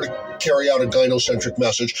 They're here to carry out a gynocentric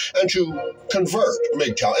message and to convert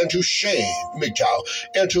MGTOW and to shame MGTOW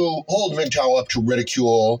and to hold MGTOW up to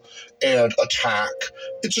ridicule and attack.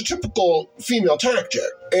 It's a typical female tactic.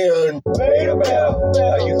 And wait a minute,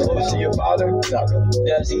 are you close to your father?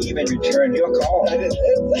 Does he even return your call?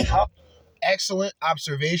 Excellent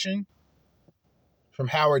observation from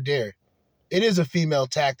Howard Dare. It is a female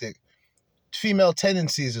tactic. Female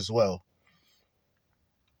tendencies as well.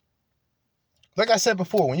 Like I said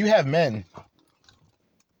before, when you have men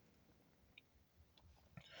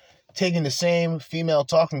taking the same female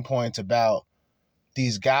talking points about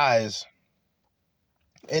these guys,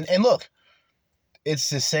 and look, it's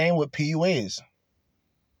the same with PUAs.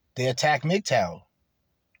 They attack MGTOW,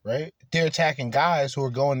 right? They're attacking guys who are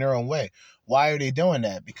going their own way. Why are they doing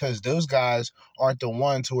that? Because those guys aren't the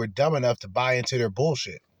ones who are dumb enough to buy into their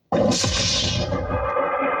bullshit. I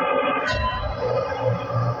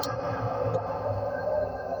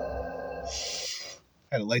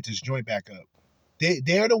had to light this joint back up.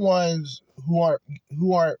 They're the ones who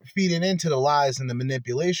aren't feeding into the lies and the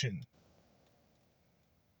manipulation.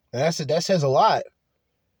 And that says a lot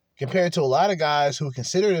compared to a lot of guys who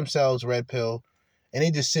consider themselves red pill and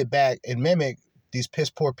they just sit back and mimic these piss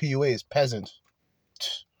poor PUAs, peasants,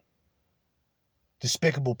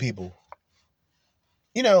 despicable people.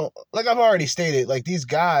 Like I've already stated, like these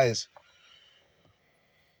guys,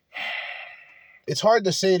 it's hard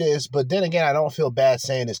to say this, but then again, I don't feel bad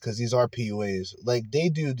saying this because these are PUAs. Like they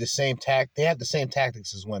do the same they have the same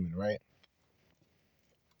tactics as women, right?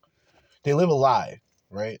 They live a lie,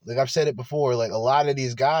 right? Like I've said it before, like a lot of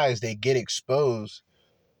these guys, they get exposed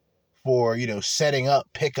for, setting up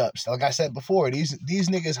pickups. Like I said before, these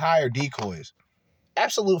niggas hire decoys.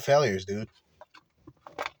 Absolute failures, dude.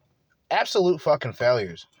 Absolute fucking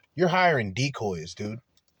failures. You're hiring decoys, dude.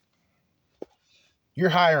 You're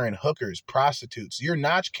hiring hookers, prostitutes. Your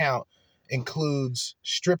notch count includes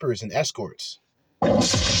strippers and escorts.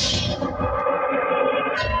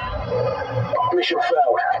 Mission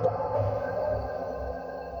failed.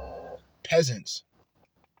 Peasants.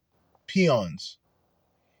 Peons.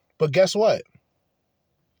 But guess what?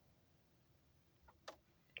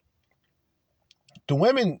 The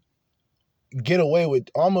women get away with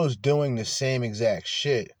almost doing the same exact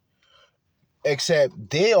shit,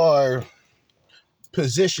 except they are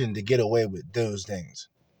positioned to get away with those things.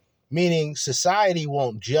 Meaning society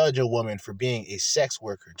won't judge a woman for being a sex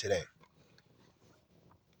worker today.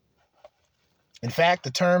 In fact,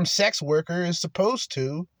 the term sex worker is supposed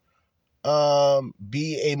to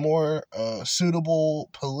be a more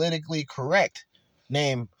suitable, politically correct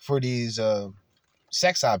name for these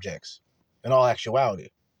sex objects in all actuality.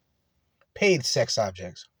 Paid sex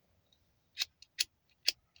objects.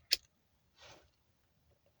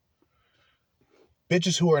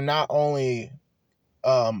 Bitches who are not only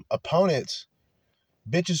opponents,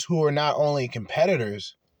 bitches who are not only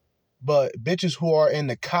competitors, but bitches who are in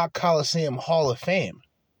the Cock Coliseum Hall of Fame.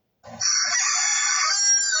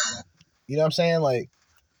 You know what I'm saying? Like,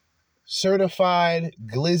 certified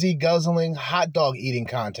glizzy guzzling hot dog eating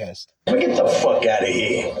contest. Get the fuck out of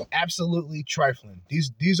here. Absolutely trifling.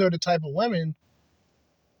 These are the type of women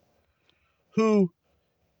who,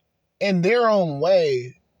 in their own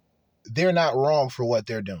way, they're not wrong for what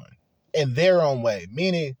they're doing. In their own way,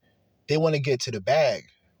 meaning they want to get to the bag,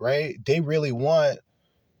 right? They really want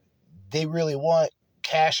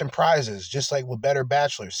cash and prizes, just like with Better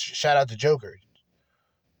Bachelors. Shout out to Joker.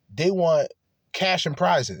 They want cash and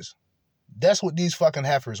prizes. That's what these fucking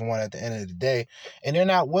heifers want at the end of the day. And they're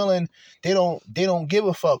not willing, they don't give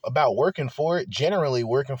a fuck about working for it, generally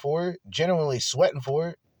sweating for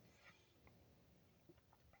it.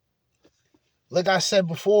 Like I said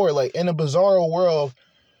before, like in a bizarro world,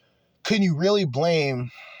 can you really blame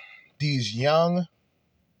these young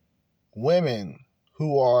women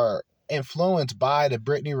who are influenced by the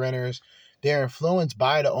Brittany Renners? They're influenced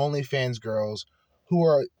by the OnlyFans girls who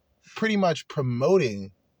are pretty much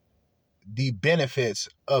promoting the benefits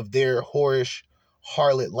of their whorish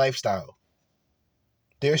harlot lifestyle.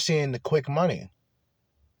 They're seeing the quick money,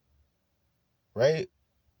 right?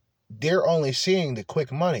 They're only seeing the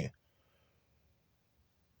quick money.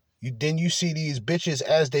 Then you see these bitches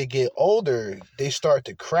as they get older, they start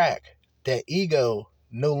to crack. That ego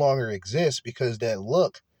no longer exists because the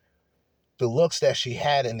looks that she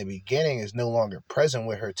had in the beginning is no longer present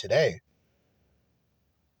with her today.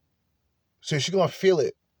 So she's going to feel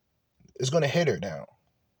it. It's going to hit her now.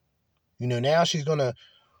 Now she's going to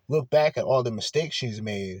look back at all the mistakes she's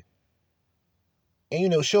made.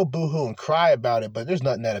 And, she'll boo-hoo and cry about it, but there's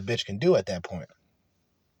nothing that a bitch can do at that point.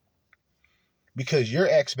 Because your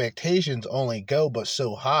expectations only go but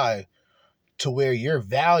so high to where your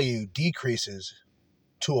value decreases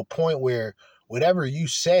to a point where whatever you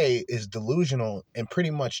say is delusional and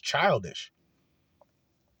pretty much childish.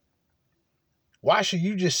 Why should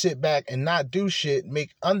you just sit back and not do shit,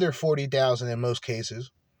 make under 40,000 in most cases,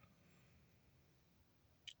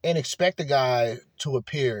 and expect a guy to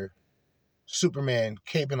appear, Superman,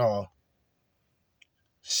 cape and all,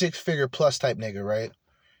 6-figure plus type nigga, right?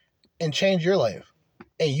 And change your life.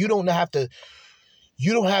 And you don't have to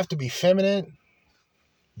be feminine.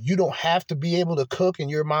 You don't have to be able to cook in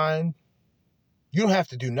your mind. You don't have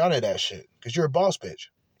to do none of that shit because you're a boss bitch.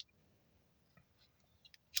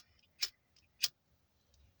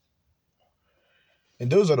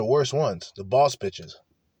 And those are the worst ones, the boss bitches.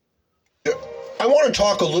 I want to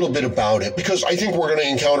talk a little bit about it because I think we're going to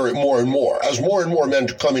encounter it more and more as more and more men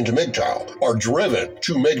come into MGTOW, are driven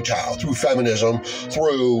to MGTOW through feminism,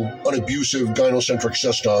 through an abusive gynocentric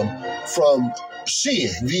system, from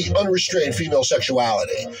seeing the unrestrained female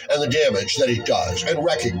sexuality and the damage that it does and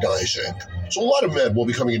recognizing. So a lot of men will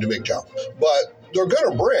be coming into MGTOW, but they're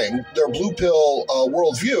going to bring their blue pill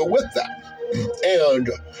worldview with them. And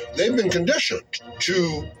they've been conditioned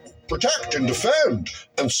to protect and defend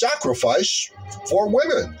and sacrifice for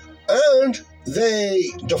women. And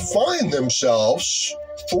they define themselves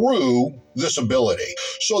through this ability.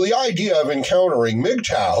 So the idea of encountering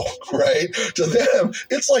MGTOW, right, to them,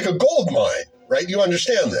 it's like a gold mine, right? You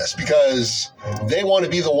understand this because they want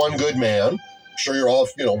to be the one good man. I'm sure you're all,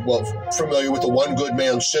 familiar with the one good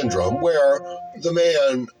man syndrome, where the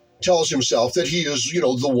man tells himself that he is,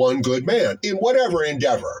 the one good man in whatever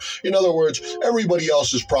endeavor. In other words, everybody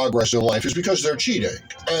else's progress in life is because they're cheating,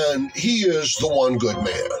 and he is the one good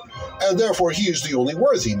man, and therefore he is the only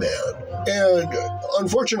worthy man. And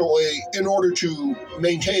unfortunately, in order to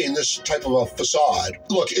maintain this type of a facade,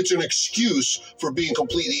 look, it's an excuse for being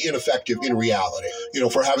completely ineffective in reality,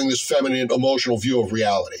 for having this feminine emotional view of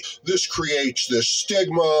reality. This creates this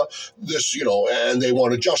stigma, and they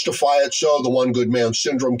want to justify it, so the one good man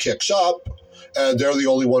syndrome kicks up, and they're the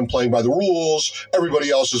only one playing by the rules.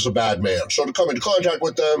 Everybody else is a bad man. So to come into contact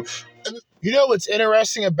with them. What's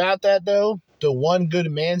interesting about that, though? The one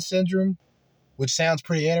good man syndrome, which sounds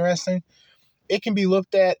pretty interesting. It can be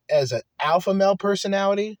looked at as an alpha male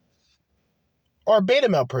personality or a beta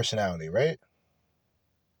male personality, right?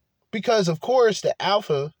 Because, of course, the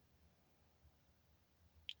alpha,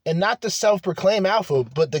 and not the self-proclaimed alpha,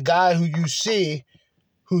 but the guy who you see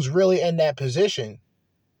who's really in that position,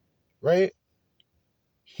 right?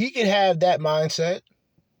 He can have that mindset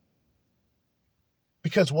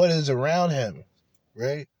because what is around him,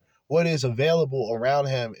 right? What is available around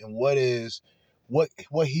him and what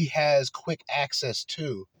he has quick access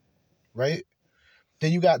to, right?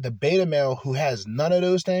 Then you got the beta male who has none of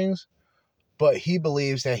those things, but he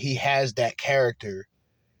believes that he has that character.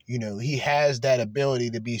 He has that ability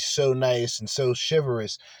to be so nice and so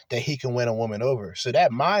chivalrous that he can win a woman over. So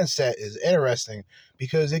that mindset is interesting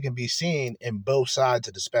because it can be seen in both sides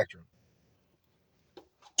of the spectrum.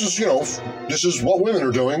 This is what women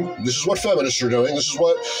are doing. This is what feminists are doing. This is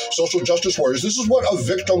what social justice warriors, this is what a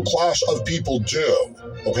victim class of people do,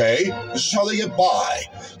 okay? This is how they get by.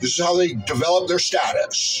 This is how they develop their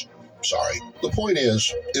status. Sorry. The point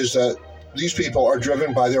is that these people are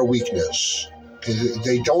driven by their weakness.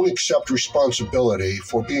 They don't accept responsibility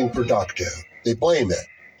for being productive. They blame it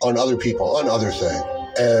on other people, on other things.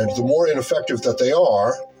 And the more ineffective that they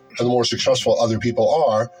are, and the more successful other people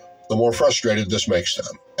are, the more frustrated this makes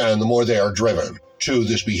them, and the more they are driven to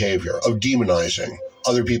this behavior of demonizing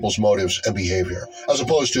other people's motives and behavior, as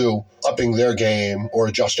opposed to upping their game or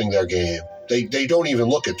adjusting their game. They don't even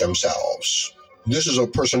look at themselves. This is a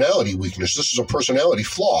personality weakness. This is a personality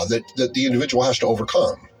flaw that the individual has to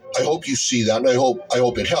overcome. I hope you see that, and I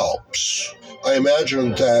hope it helps. I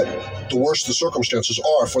imagine that the worse the circumstances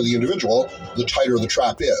are for the individual, the tighter the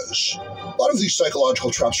trap is. A lot of these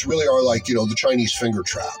psychological traps really are like, the Chinese finger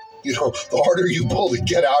trap. The harder you pull to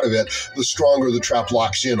get out of it, the stronger the trap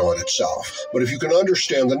locks in on itself. But if you can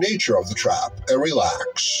understand the nature of the trap and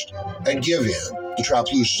relax and give in, the trap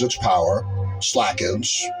loses its power,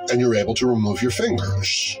 slackens, and you're able to remove your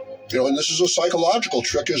fingers. And this is a psychological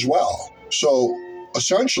trick as well. So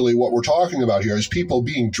essentially what we're talking about here is people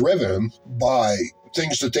being driven by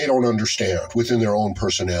things that they don't understand within their own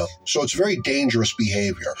personality. So it's very dangerous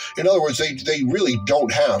behavior. In other words, they really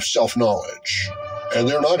don't have self-knowledge, and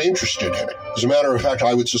they're not interested in it. As a matter of fact,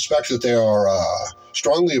 I would suspect that they are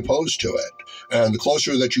strongly opposed to it. And the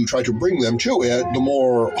closer that you try to bring them to it, the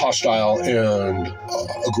more hostile and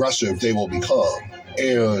aggressive they will become.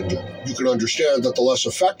 And you can understand that the less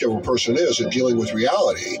effective a person is at dealing with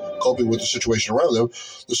reality, coping with the situation around them,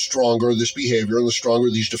 the stronger this behavior and the stronger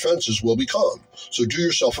these defenses will become. So do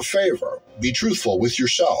yourself a favor. Be truthful with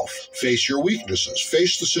yourself. Face your weaknesses.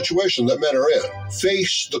 Face the situation that men are in.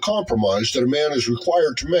 Face the compromise that a man is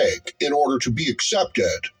required to make in order to be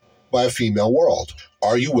accepted by a female world.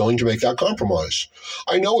 Are you willing to make that compromise?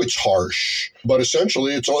 I know it's harsh, but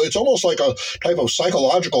essentially it's almost like a type of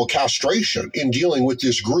psychological castration in dealing with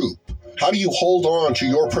this group. How do you hold on to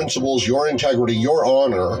your principles, your integrity, your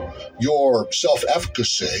honor, your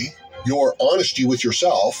self-efficacy, your honesty with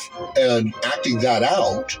yourself, and acting that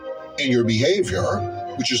out in your behavior,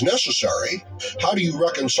 which is necessary? How do you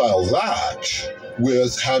reconcile that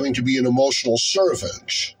with having to be an emotional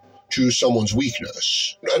servant to someone's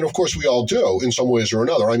weakness? And of course we all do in some ways or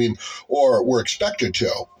another. Or we're expected to,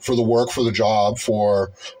 for the work, for the job,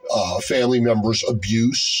 for family members'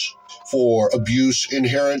 abuse, for abuse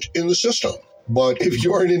inherent in the system. But if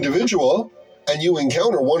you're an individual and you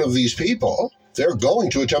encounter one of these people, they're going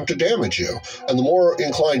to attempt to damage you. And the more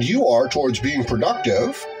inclined you are towards being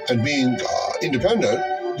productive and being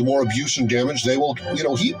independent, the more abuse and damage they will,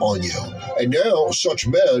 heap on you. And now such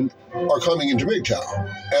men are coming into MGTOW,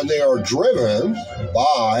 and they are driven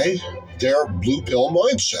by their blue pill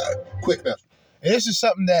mindset. Quick message. And this is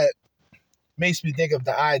something that makes me think of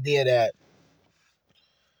the idea that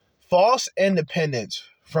false independence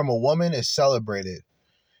from a woman is celebrated,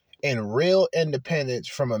 and real independence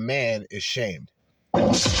from a man is shamed. I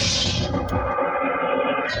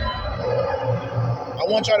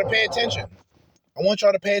want y'all to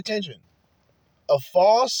pay attention. A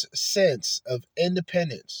false sense of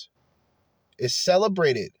independence is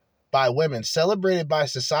celebrated by women, celebrated by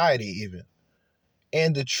society even.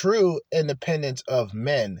 And the true independence of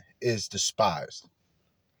men is despised.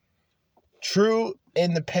 True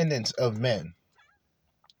independence of men,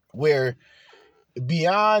 where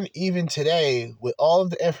beyond even today, with all of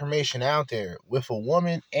the information out there, with a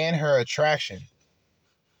woman and her attraction,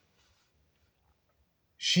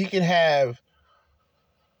 she can have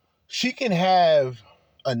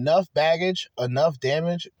enough baggage, enough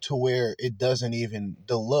damage to where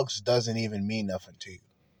the looks doesn't even mean nothing to you.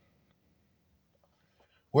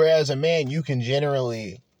 Whereas a man, you can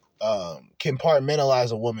generally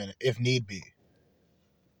compartmentalize a woman if need be.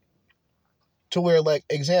 To where, like,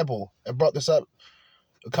 example, I brought this up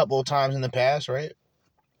a couple of times in the past, right?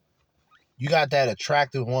 You got that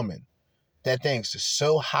attractive woman that thinks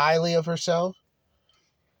so highly of herself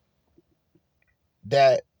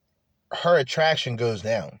that her attraction goes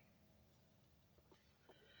down.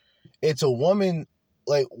 It's a woman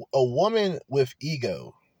with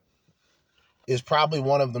ego is probably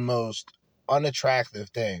one of the most unattractive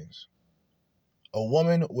things. A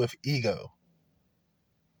woman with ego.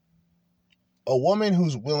 A woman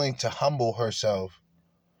who's willing to humble herself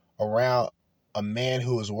around a man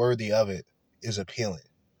who is worthy of it is appealing.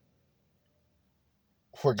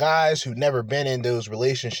 For guys who've never been in those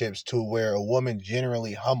relationships to where a woman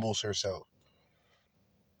generally humbles herself,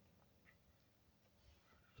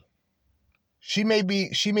 she may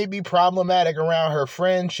be problematic around her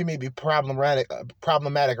friends, she may be problematic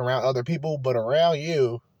around other people, but around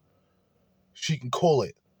you, she can cool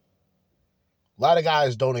it. A lot of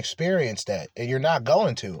guys don't experience that, and you're not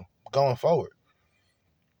going forward.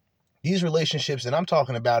 These relationships that I'm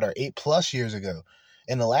talking about are 8+ years ago,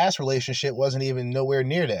 and the last relationship wasn't even nowhere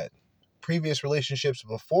near that. Previous relationships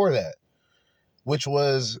before that, which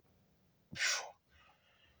was,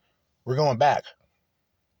 we're going back.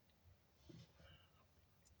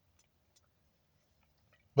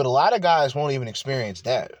 But a lot of guys won't even experience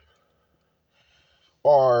that.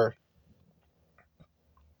 Or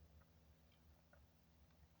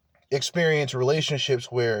experience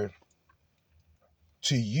relationships where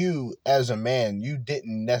to you as a man, you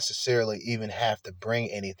didn't necessarily even have to bring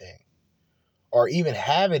anything or even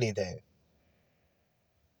have anything.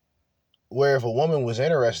 Where if a woman was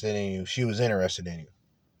interested in you, she was interested in you.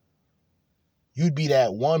 You'd be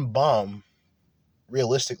that one bum,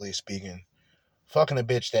 realistically speaking, fucking a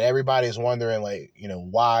bitch that everybody's wondering, like, you know,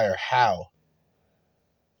 why or how,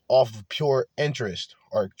 off of pure interest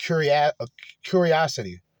or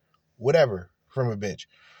curiosity, whatever, from a bitch.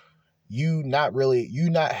 You not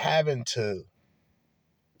having to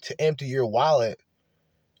empty your wallet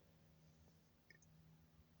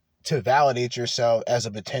to validate yourself as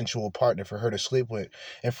a potential partner for her to sleep with.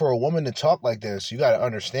 And for a woman to talk like this, you got to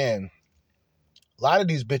understand, a lot of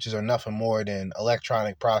these bitches are nothing more than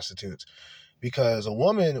electronic prostitutes, because a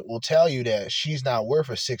woman will tell you that she's not worth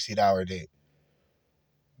a $60 date,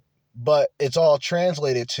 but it's all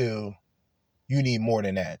translated to you need more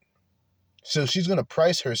than that. So she's going to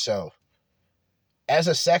price herself as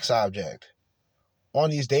a sex object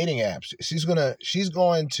on these dating apps. She's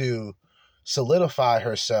going to solidify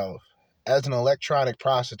herself as an electronic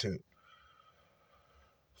prostitute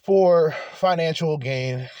for financial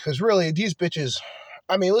gain. Because really, these bitches,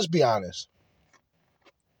 I mean, let's be honest.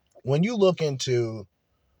 When you look into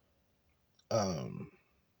that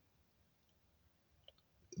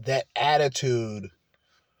attitude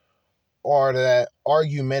or that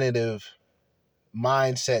argumentative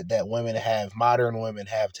mindset that modern women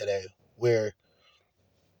have today, where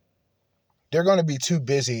they're going to be too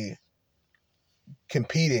busy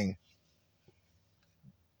competing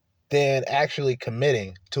than actually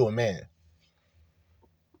committing to a man,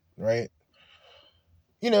 right?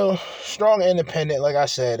 You know, strong, independent, like I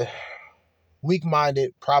said,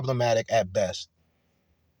 weak-minded, problematic at best.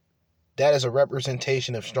 That is a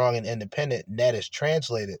representation of strong and independent, and that is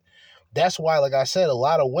translated. That's why, like I said, a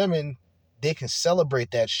lot of women, they can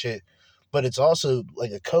celebrate that shit, but it's also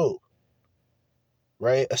like a code,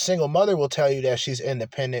 right? A single mother will tell you that she's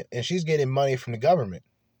independent and she's getting money from the government.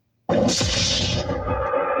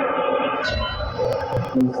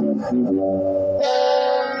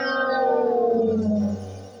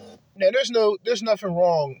 Now, there's nothing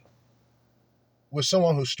wrong with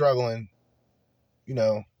someone who's struggling. You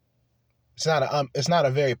know, it's not a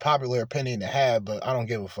very popular opinion to have, but I don't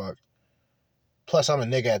give a fuck. Plus, I'm a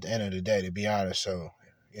nigga at the end of the day, to be honest. So,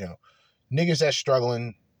 you know, niggas that's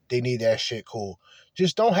struggling, they need that shit, cool.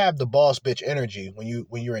 Just don't have the boss bitch energy when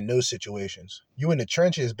you're in those situations. You in the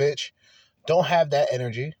trenches, bitch. Don't have that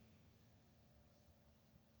energy.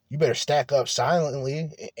 You better stack up silently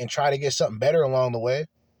and try to get something better along the way.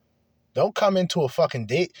 Don't come into a fucking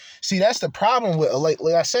date. See, that's the problem with, like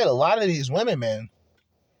I said, a lot of these women, man,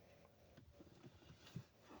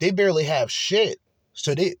 they barely have shit.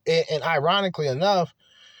 So and ironically enough,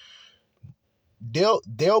 they'll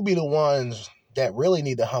be the ones that really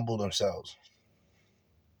need to humble themselves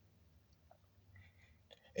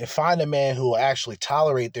and find a man who will actually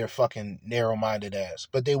tolerate their fucking narrow-minded ass.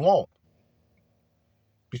 But they won't,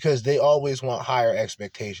 because they always want higher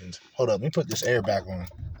expectations. Hold up, let me put this air back on.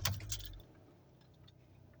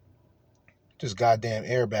 This goddamn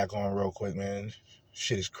air back on real quick, man.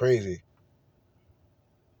 Shit is crazy.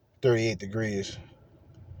 38 degrees.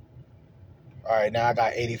 All right, now I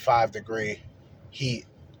got 85-degree heat.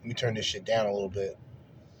 Let me turn this shit down a little bit.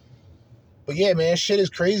 But yeah, man, shit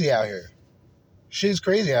is crazy out here.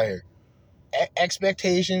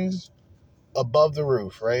 Expectations above the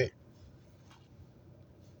roof, right?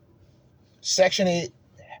 Section 8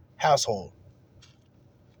 household.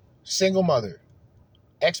 Single mother.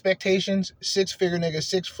 Expectations, 6-figure nigga,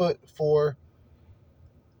 6'4",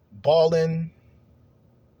 balding.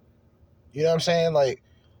 You know what I'm saying? Like,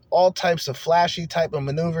 all types of flashy type of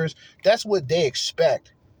maneuvers. That's what they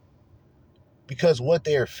expect, because what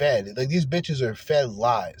they are fed. Like, these bitches are fed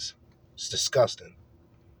lies. It's disgusting.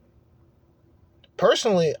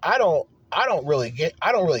 Personally, I don't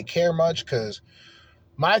really care much, because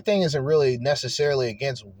my thing isn't really necessarily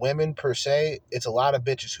against women per se. It's a lot of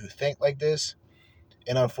bitches who think like this.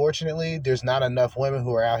 And unfortunately, there's not enough women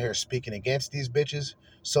who are out here speaking against these bitches.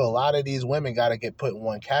 So a lot of these women got to get put in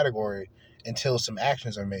one category until some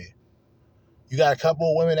actions are made. You got a couple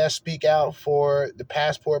of women that speak out for the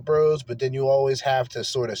passport bros, but then you always have to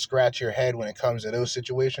sort of scratch your head when it comes to those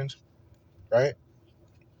situations, right?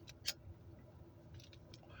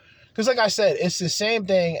 Because like I said, it's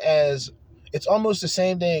almost the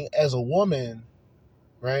same thing as a woman,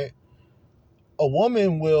 right? A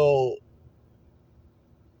woman will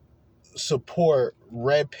support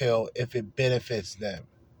red pill if it benefits them.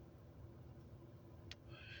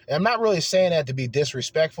 And I'm not really saying that to be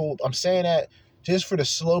disrespectful. I'm saying that just for the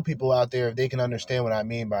slow people out there, if they can understand what I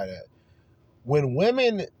mean by that. When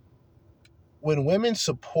women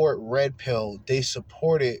support red pill, they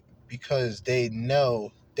support it because they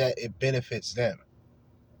know that it benefits them.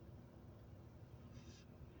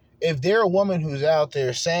 If they're a woman who's out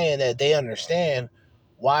there saying that they understand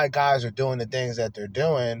why guys are doing the things that they're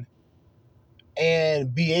doing,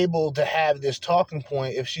 and be able to have this talking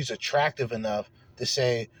point if she's attractive enough to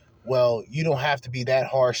say, well, you don't have to be that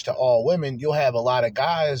harsh to all women. You'll have a lot of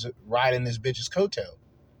guys riding this bitch's coattail.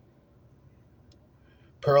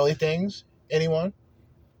 Pearly Things, anyone?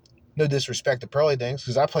 No disrespect to Pearly Things,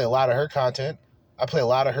 because I play a lot of her content. I play a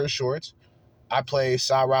lot of her shorts. I play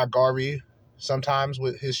Cyrock Garvey sometimes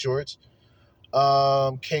with his shorts.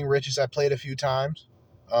 King Riches I played a few times.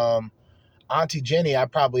 Auntie Jenny, I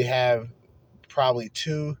probably have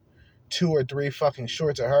two or three fucking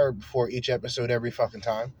shorts of her before each episode every fucking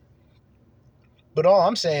time. But all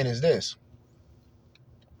I'm saying is this.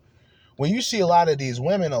 When you see a lot of these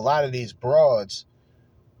women, a lot of these broads,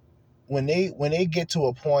 when they get to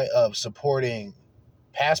a point of supporting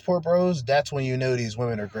Passport Bros, that's when you know these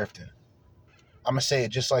women are grifting. I'm going to say it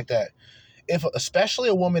just like that. Especially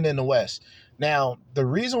a woman in the West. Now, the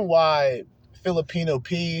reason why Filipino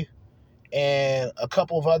P and a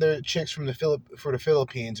couple of other chicks from the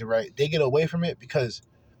Philippines, right, they get away from it because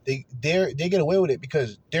they get away with it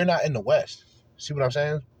because they're not in the West. See what I'm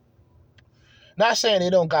saying? Not saying they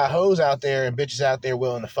don't got hoes out there and bitches out there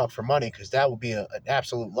willing to fuck for money, because that would be an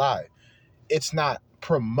absolute lie. It's not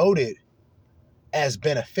promoted as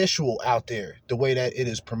beneficial out there the way that it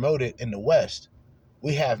is promoted in the West.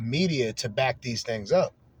 We have media to back these things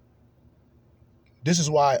up. This is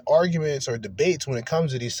why arguments or debates when it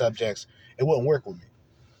comes to these subjects, it wouldn't work with me.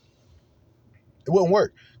 It wouldn't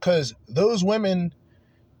work because those women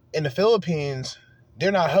in the Philippines,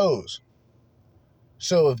 they're not hoes.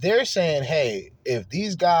 So if they're saying, hey, if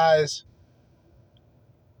these guys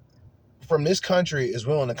from this country is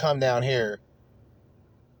willing to come down here,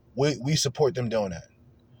 we support them doing that.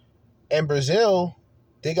 In Brazil,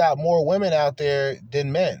 they got more women out there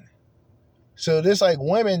than men. So there's like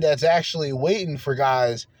women that's actually waiting for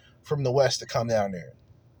guys from the West to come down there.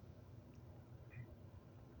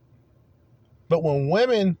 But when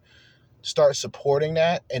women start supporting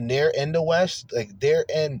that and they're in the West, like they're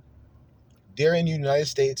in the United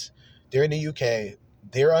States, they're in the UK,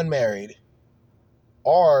 they're unmarried,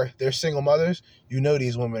 or they're single mothers, you know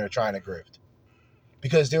these women are trying to grift.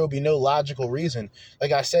 Because there will be no logical reason.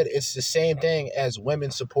 Like I said, it's the same thing as women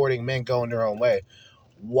supporting men going their own way.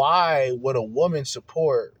 Why would a woman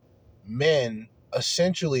support men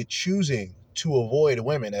essentially choosing to avoid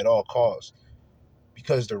women at all costs?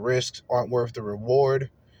 Because the risks aren't worth the reward.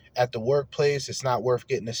 At the workplace, it's not worth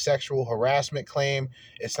getting a sexual harassment claim.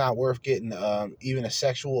 It's not worth getting even a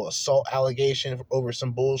sexual assault allegation over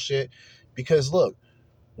some bullshit. Because look,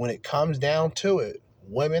 when it comes down to it,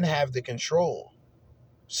 women have the control.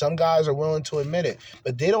 Some guys are willing to admit it,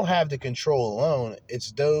 but they don't have the control alone.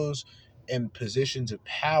 It's those in positions of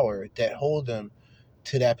power that hold them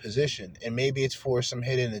to that position. And maybe it's for some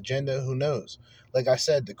hidden agenda, who knows? Like I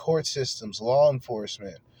said, the court systems, law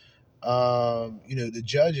enforcement, the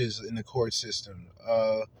judges in the court system,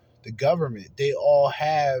 the government, they all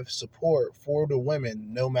have support for the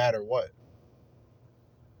women no matter what.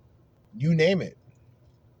 You name it.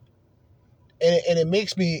 And it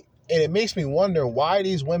makes me wonder why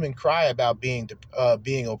these women cry about being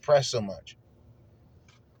oppressed so much.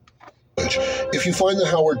 If you find the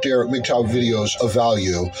Howard Dare MGTOW videos of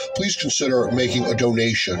value, please consider making a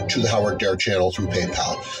donation to the Howard Dare channel through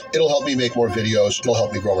PayPal. It'll help me make more videos. It'll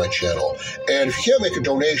help me grow my channel. And if you can't make a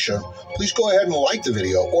donation, please go ahead and like the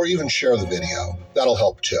video or even share the video. That'll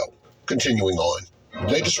help too. Continuing on.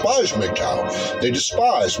 They despise MGTOW. They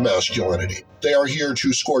despise masculinity. They are here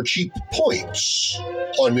to score cheap points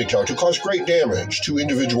on MGTOW to cause great damage to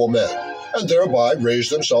individual men and thereby raise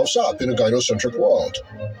themselves up in a gynocentric world.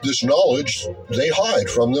 This knowledge they hide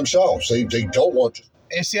from themselves. They don't want to.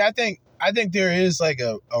 And see, I think there is like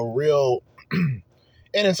a real, and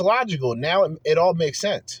it's logical. Now it all makes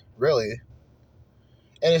sense, really.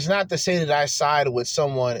 And it's not to say that I side with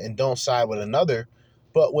someone and don't side with another,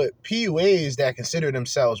 but with PUAs that consider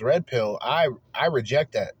themselves red pill, I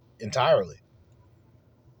reject that entirely.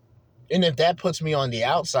 And if that puts me on the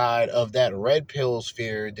outside of that red pill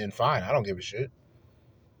sphere, then fine, I don't give a shit.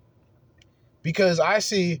 Because I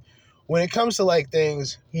see, when it comes to like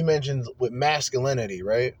things he mentioned with masculinity,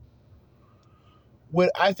 right? what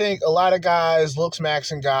I think a lot of guys, looks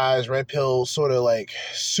maxing guys, red pill sort of like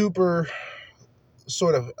super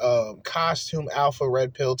sort of costume alpha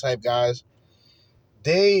red pill type guys,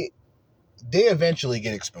 they eventually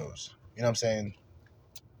get exposed. You know what I'm saying?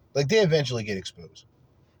 Like, they eventually get exposed.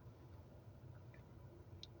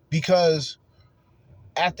 Because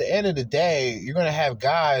at the end of the day, you're going to have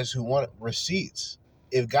guys who want receipts.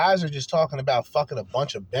 If guys are just talking about fucking a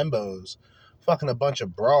bunch of bimbos, fucking a bunch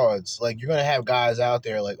of broads, like, you're going to have guys out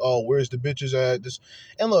there like, oh, where's the bitches at? This,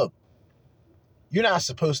 and look, you're not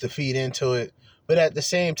supposed to feed into it. But at the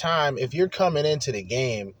same time, if you're coming into the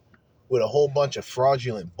game with a whole bunch of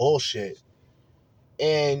fraudulent bullshit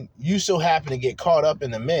and you so happen to get caught up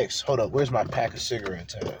in the mix, hold up, where's my pack of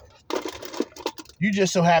cigarettes at? You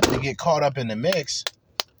just so happen to get caught up in the mix,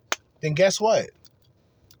 then guess what?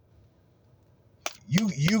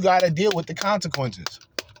 You got to deal with the consequences.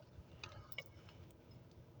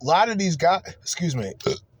 A lot of these guys,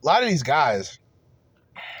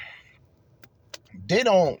 they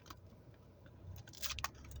don't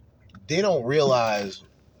realize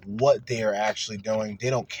what they are actually doing. They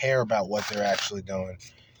don't care about what they're actually doing.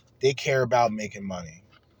 They care about making money,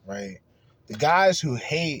 right? The guys who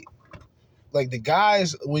hate, like the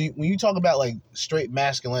guys, when you talk about like straight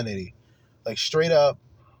masculinity, like straight up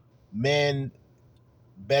men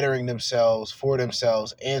bettering themselves for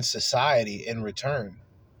themselves and society in return.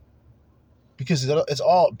 Because it's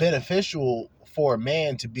all beneficial for a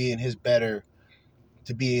man to be in his best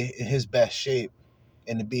shape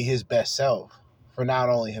and to be his best self for not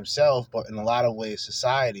only himself, but in a lot of ways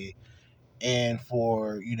society, and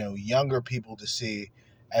for, you know, younger people to see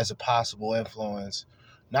as a possible influence,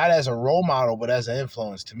 not as a role model, but as an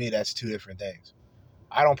influence. To me, that's two different things.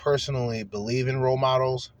 I don't personally believe in role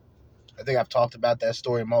models. I think I've talked about that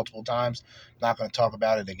story multiple times. Not going to talk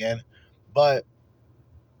about it again. But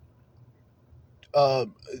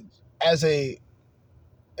as a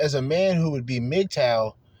man who would be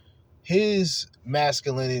MGTOW, his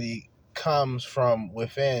masculinity comes from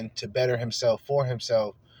within to better himself for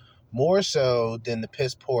himself, more so than the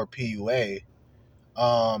piss poor PUA,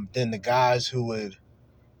 than the guys who would,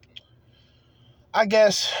 I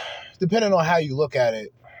guess, depending on how you look at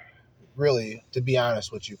it, really, to be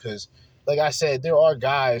honest with you, because like I said, there are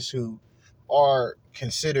guys who are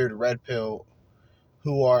considered red pill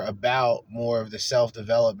who are about more of the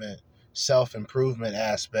self-development, self-improvement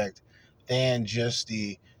aspect than just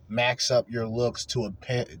the max up your looks to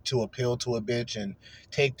appeal to a bitch and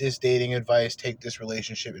take this dating advice, take this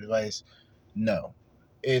relationship advice. No.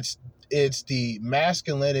 It's the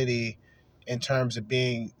masculinity in terms of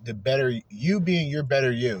being the better you, being your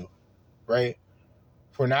better you, right?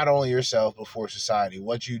 For not only yourself, but for society.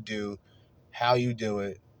 What you do, how you do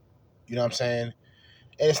it. You know what I'm saying?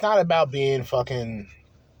 And it's not about being fucking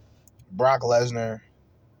Brock Lesnar,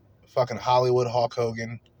 fucking Hollywood Hulk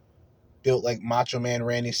Hogan, built like Macho Man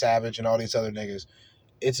Randy Savage and all these other niggas.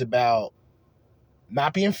 It's about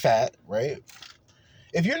not being fat, right?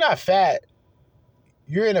 If you're not fat,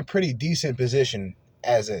 you're in a pretty decent position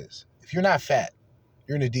as is. If you're not fat,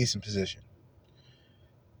 you're in a decent position.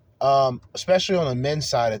 Especially on the men's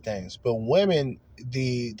side of things. But women,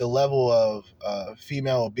 the level of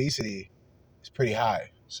female obesity is pretty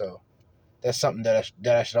high. So that's something that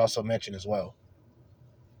I should also mention as well.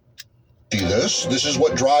 This is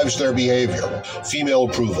what drives their behavior. Female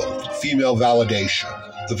approval, female validation,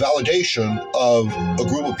 the validation of a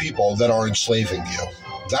group of people that are enslaving you.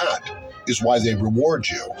 That is why they reward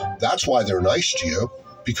you. That's why they're nice to you,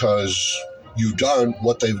 because you've done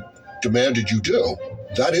what they've demanded you do.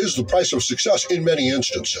 That is the price of success in many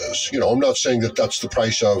instances. You know, I'm not saying that that's the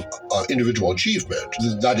price of individual achievement.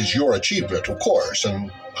 That is your achievement, of course,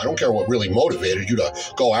 and I don't care what really motivated you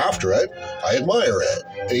to go after it. I admire it.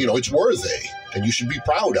 And, you know, it's worthy, and you should be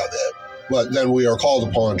proud of it. But then we are called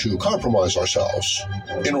upon to compromise ourselves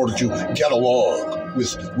in order to get along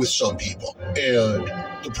with some people. And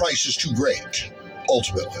the price is too great,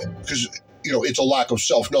 ultimately, because, you know, it's a lack of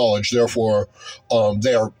self-knowledge. Therefore,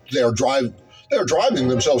 they are driving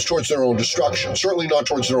themselves towards their own destruction, certainly not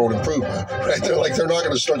towards their own improvement, right? They're not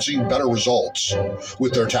going to start seeing better results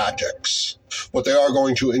with their tactics, but they are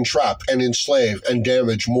going to entrap and enslave and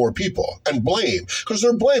damage more people and blame, because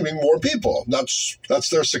they're blaming more people. That's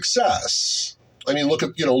their success. I mean, look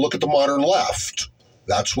at the modern left.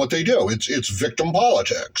 That's what they do. It's victim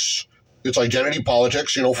politics. It's identity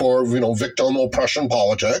politics, for victim oppression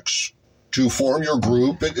politics to form your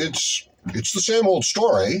group. It's the same old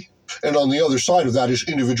story. And on the other side of that is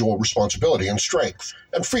individual responsibility and strength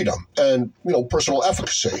and freedom and, personal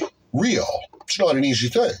efficacy. Real. It's not an easy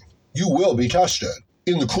thing. You will be tested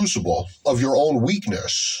in the crucible of your own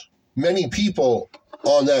weakness. Many people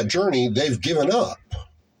on that journey, they've given up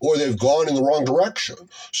or they've gone in the wrong direction.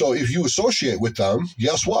 So if you associate with them,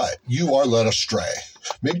 guess what? You are led astray.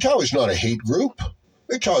 MGTOW is not a hate group.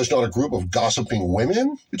 MGTOW is not a group of gossiping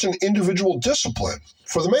women. It's an individual discipline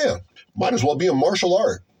for the man. Might as well be a martial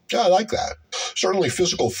art. Yeah, I like that. Certainly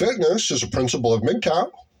physical fitness is a principle of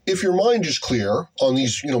MGTOW. If your mind is clear on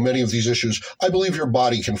these, many of these issues, I believe your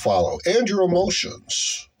body can follow and your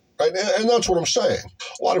emotions. Right? And that's what I'm saying.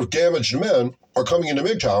 A lot of damaged men are coming into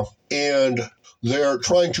MGTOW and they're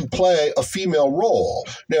trying to play a female role.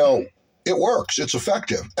 Now, it works. It's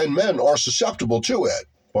effective. And men are susceptible to it.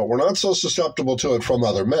 But we're not so susceptible to it from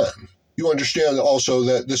other men. You understand also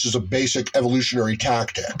that this is a basic evolutionary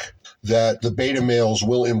tactic that the beta males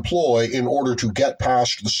will employ in order to get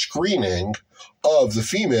past the screening of the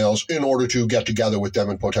females in order to get together with them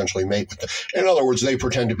and potentially mate with them. In other words, they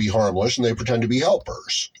pretend to be harmless and they pretend to be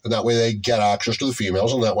helpers. And that way they get access to the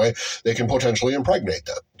females and that way they can potentially impregnate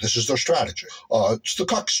them. This is their strategy. It's the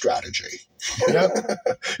cuck strategy. Yep.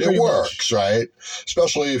 It works, right?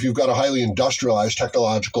 Especially if you've got a highly industrialized,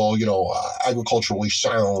 technological, agriculturally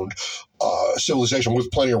sound civilization with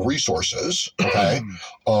plenty of resources, okay?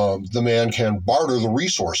 The man can barter the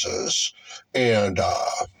resources and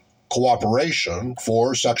cooperation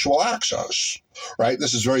for sexual access, right?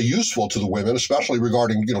 This is very useful to the women, especially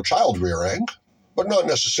regarding, child rearing, but not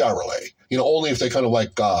necessarily, only if they kind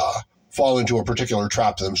of fall into a particular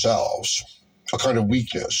trap themselves, a kind of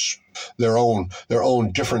weakness, their own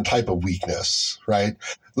different type of weakness, right?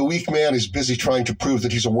 The weak man is busy trying to prove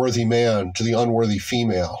that he's a worthy man to the unworthy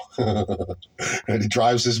female. And he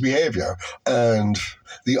drives his behavior. And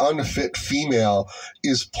the unfit female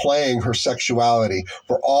is playing her sexuality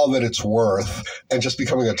for all that it's worth and just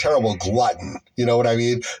becoming a terrible glutton. You know what I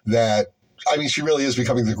mean? She really is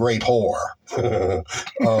becoming the great whore.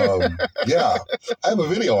 Yeah, I have a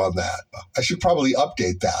video on that. I should probably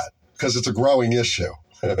update that because it's a growing issue.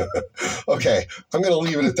 Okay, I'm going to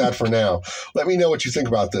leave it at that for now. Let me know what you think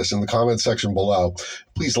about this in the comment section below.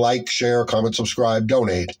 Please like, share, comment, subscribe,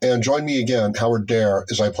 donate, and join me again, Howard Dare,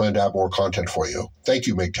 as I plan to have more content for you. Thank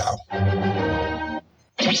you, MGTOW.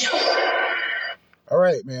 All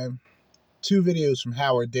right, man. 2 videos from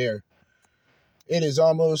Howard Dare. It is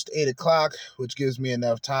almost 8 o'clock, which gives me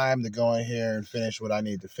enough time to go in here and finish what I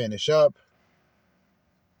need to finish up.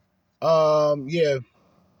 Yeah.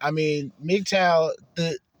 MGTOW,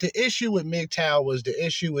 the issue with MGTOW was the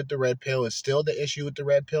issue with the red pill. It's still the issue with the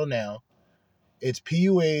red pill now. It's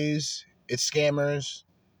PUAs, it's scammers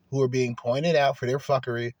who are being pointed out for their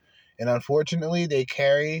fuckery. And unfortunately, they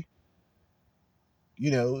carry,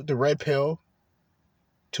 the red pill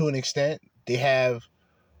to an extent. They have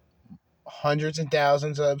hundreds and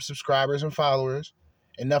thousands of subscribers and followers,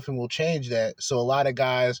 and nothing will change that. So a lot of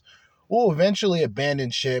guys will eventually abandon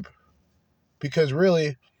ship because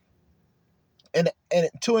really, and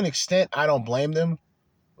to an extent, I don't blame them,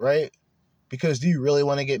 right? Because do you really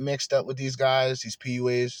want to get mixed up with these guys, these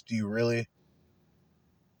PUAs? Do you really?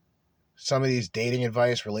 Some of these dating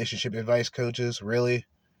advice, relationship advice coaches, really?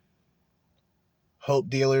 Hope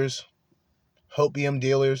dealers, hopium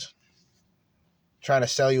dealers, trying to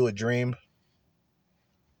sell you a dream?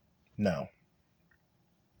 No.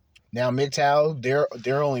 Now, MGTOW,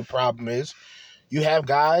 their only problem is you have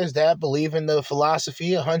guys that believe in the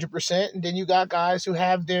philosophy 100%, and then you got guys who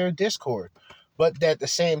have their discord. But at the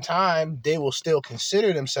same time, they will still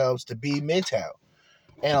consider themselves to be MGTOW.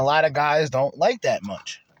 And a lot of guys don't like that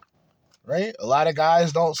much, right? A lot of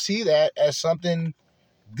guys don't see that as something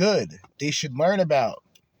good. They should learn about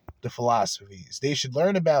the philosophies. They should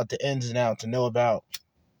learn about the ins and outs and know about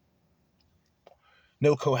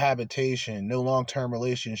no cohabitation, no long-term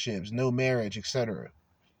relationships, no marriage, etc.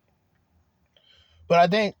 But I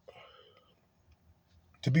think,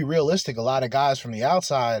 to be realistic, a lot of guys from the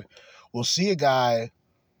outside will see a guy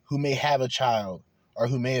who may have a child or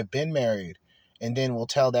who may have been married, and then will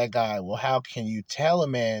tell that guy, well, how can you tell a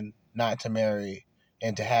man not to marry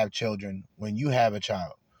and to have children when you have a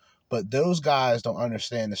child? But those guys don't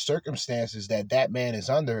understand the circumstances that that man is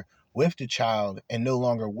under with the child and no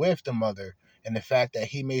longer with the mother, and the fact that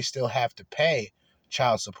he may still have to pay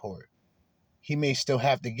child support. He may still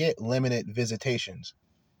have to get limited visitations.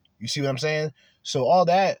 You see what I'm saying? So all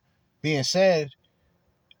that being said,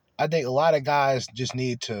 I think a lot of guys just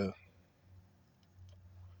need to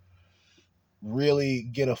really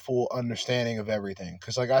get a full understanding of everything.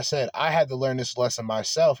 Because like I said, I had to learn this lesson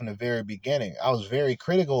myself in the very beginning. I was very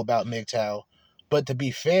critical about MGTOW, but to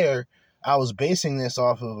be fair, I was basing this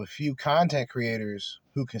off of a few content creators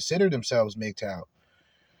who considered themselves MGTOW.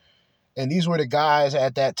 And these were the guys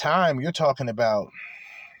at that time, you're talking about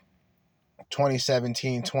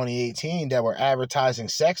 2017, 2018 that were advertising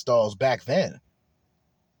sex dolls back then.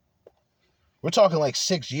 We're talking like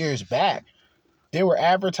 6 years back. They were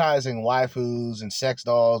advertising waifus and sex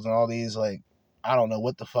dolls and all these, like, I don't know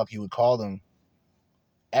what the fuck you would call them,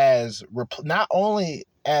 as not only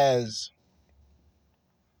as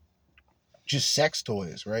just sex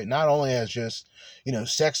toys, right? Not only as just,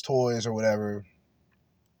 sex toys or whatever,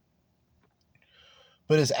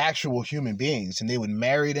 but as actual human beings. And they would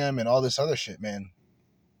marry them and all this other shit, man.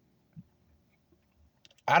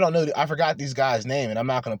 I don't know. I forgot these guys' name, and I'm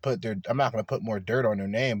not gonna put more dirt on their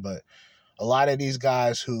name, but a lot of these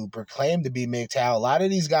guys who proclaim to be MGTOW, a lot of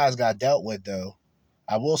these guys got dealt with, though.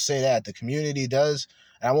 I will say that the community does,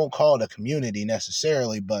 and I won't call it a community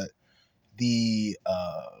necessarily, but the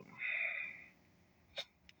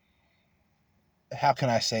how can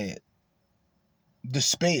I say it? The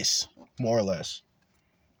space, more or less,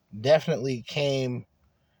 definitely came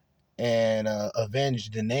and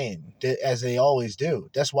avenged the name, as they always do.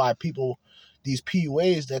 That's why people, these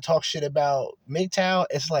PUAs that talk shit about MGTOW,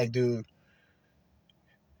 it's like, dude,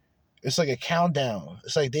 it's like a countdown.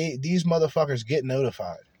 It's like these motherfuckers get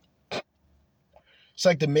notified. It's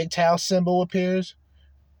like the MGTOW symbol appears,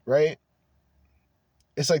 right?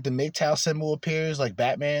 It's like the MGTOW symbol appears, like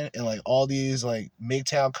Batman, and like all these like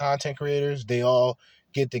MGTOW content creators, they all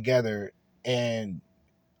get together and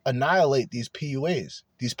annihilate these PUAs,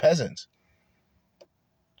 these peasants.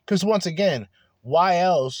 Because once again, why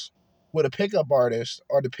else would a pickup artist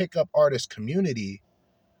or the pickup artist community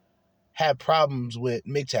have problems with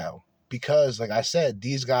MGTOW? Because, like I said,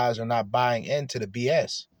 these guys are not buying into the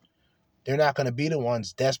BS. They're not going to be the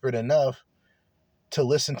ones desperate enough to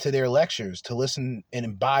listen to their lectures, to listen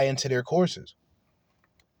and buy into their courses.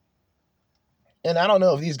 And I don't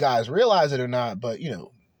know if these guys realize it or not, but,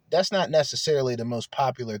 that's not necessarily the most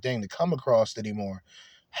popular thing to come across anymore,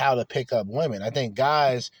 how to pick up women. I think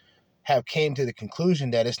guys have came to the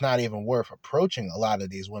conclusion that it's not even worth approaching a lot of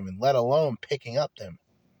these women, let alone picking up them.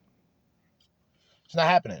 It's not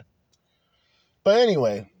happening. But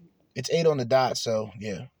anyway, it's 8 on the dot, so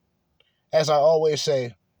yeah. As I always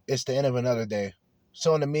say, it's the end of another day.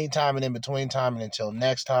 So in the meantime and in between time and until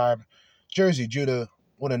next time, Jersey Judah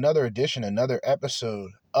with another edition, another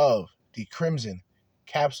episode of the Crimson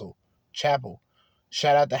Capsule Chapel.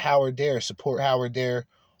 Shout out to Howard Dare. Support Howard Dare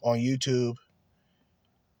on YouTube.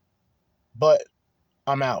 But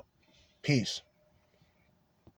I'm out. Peace.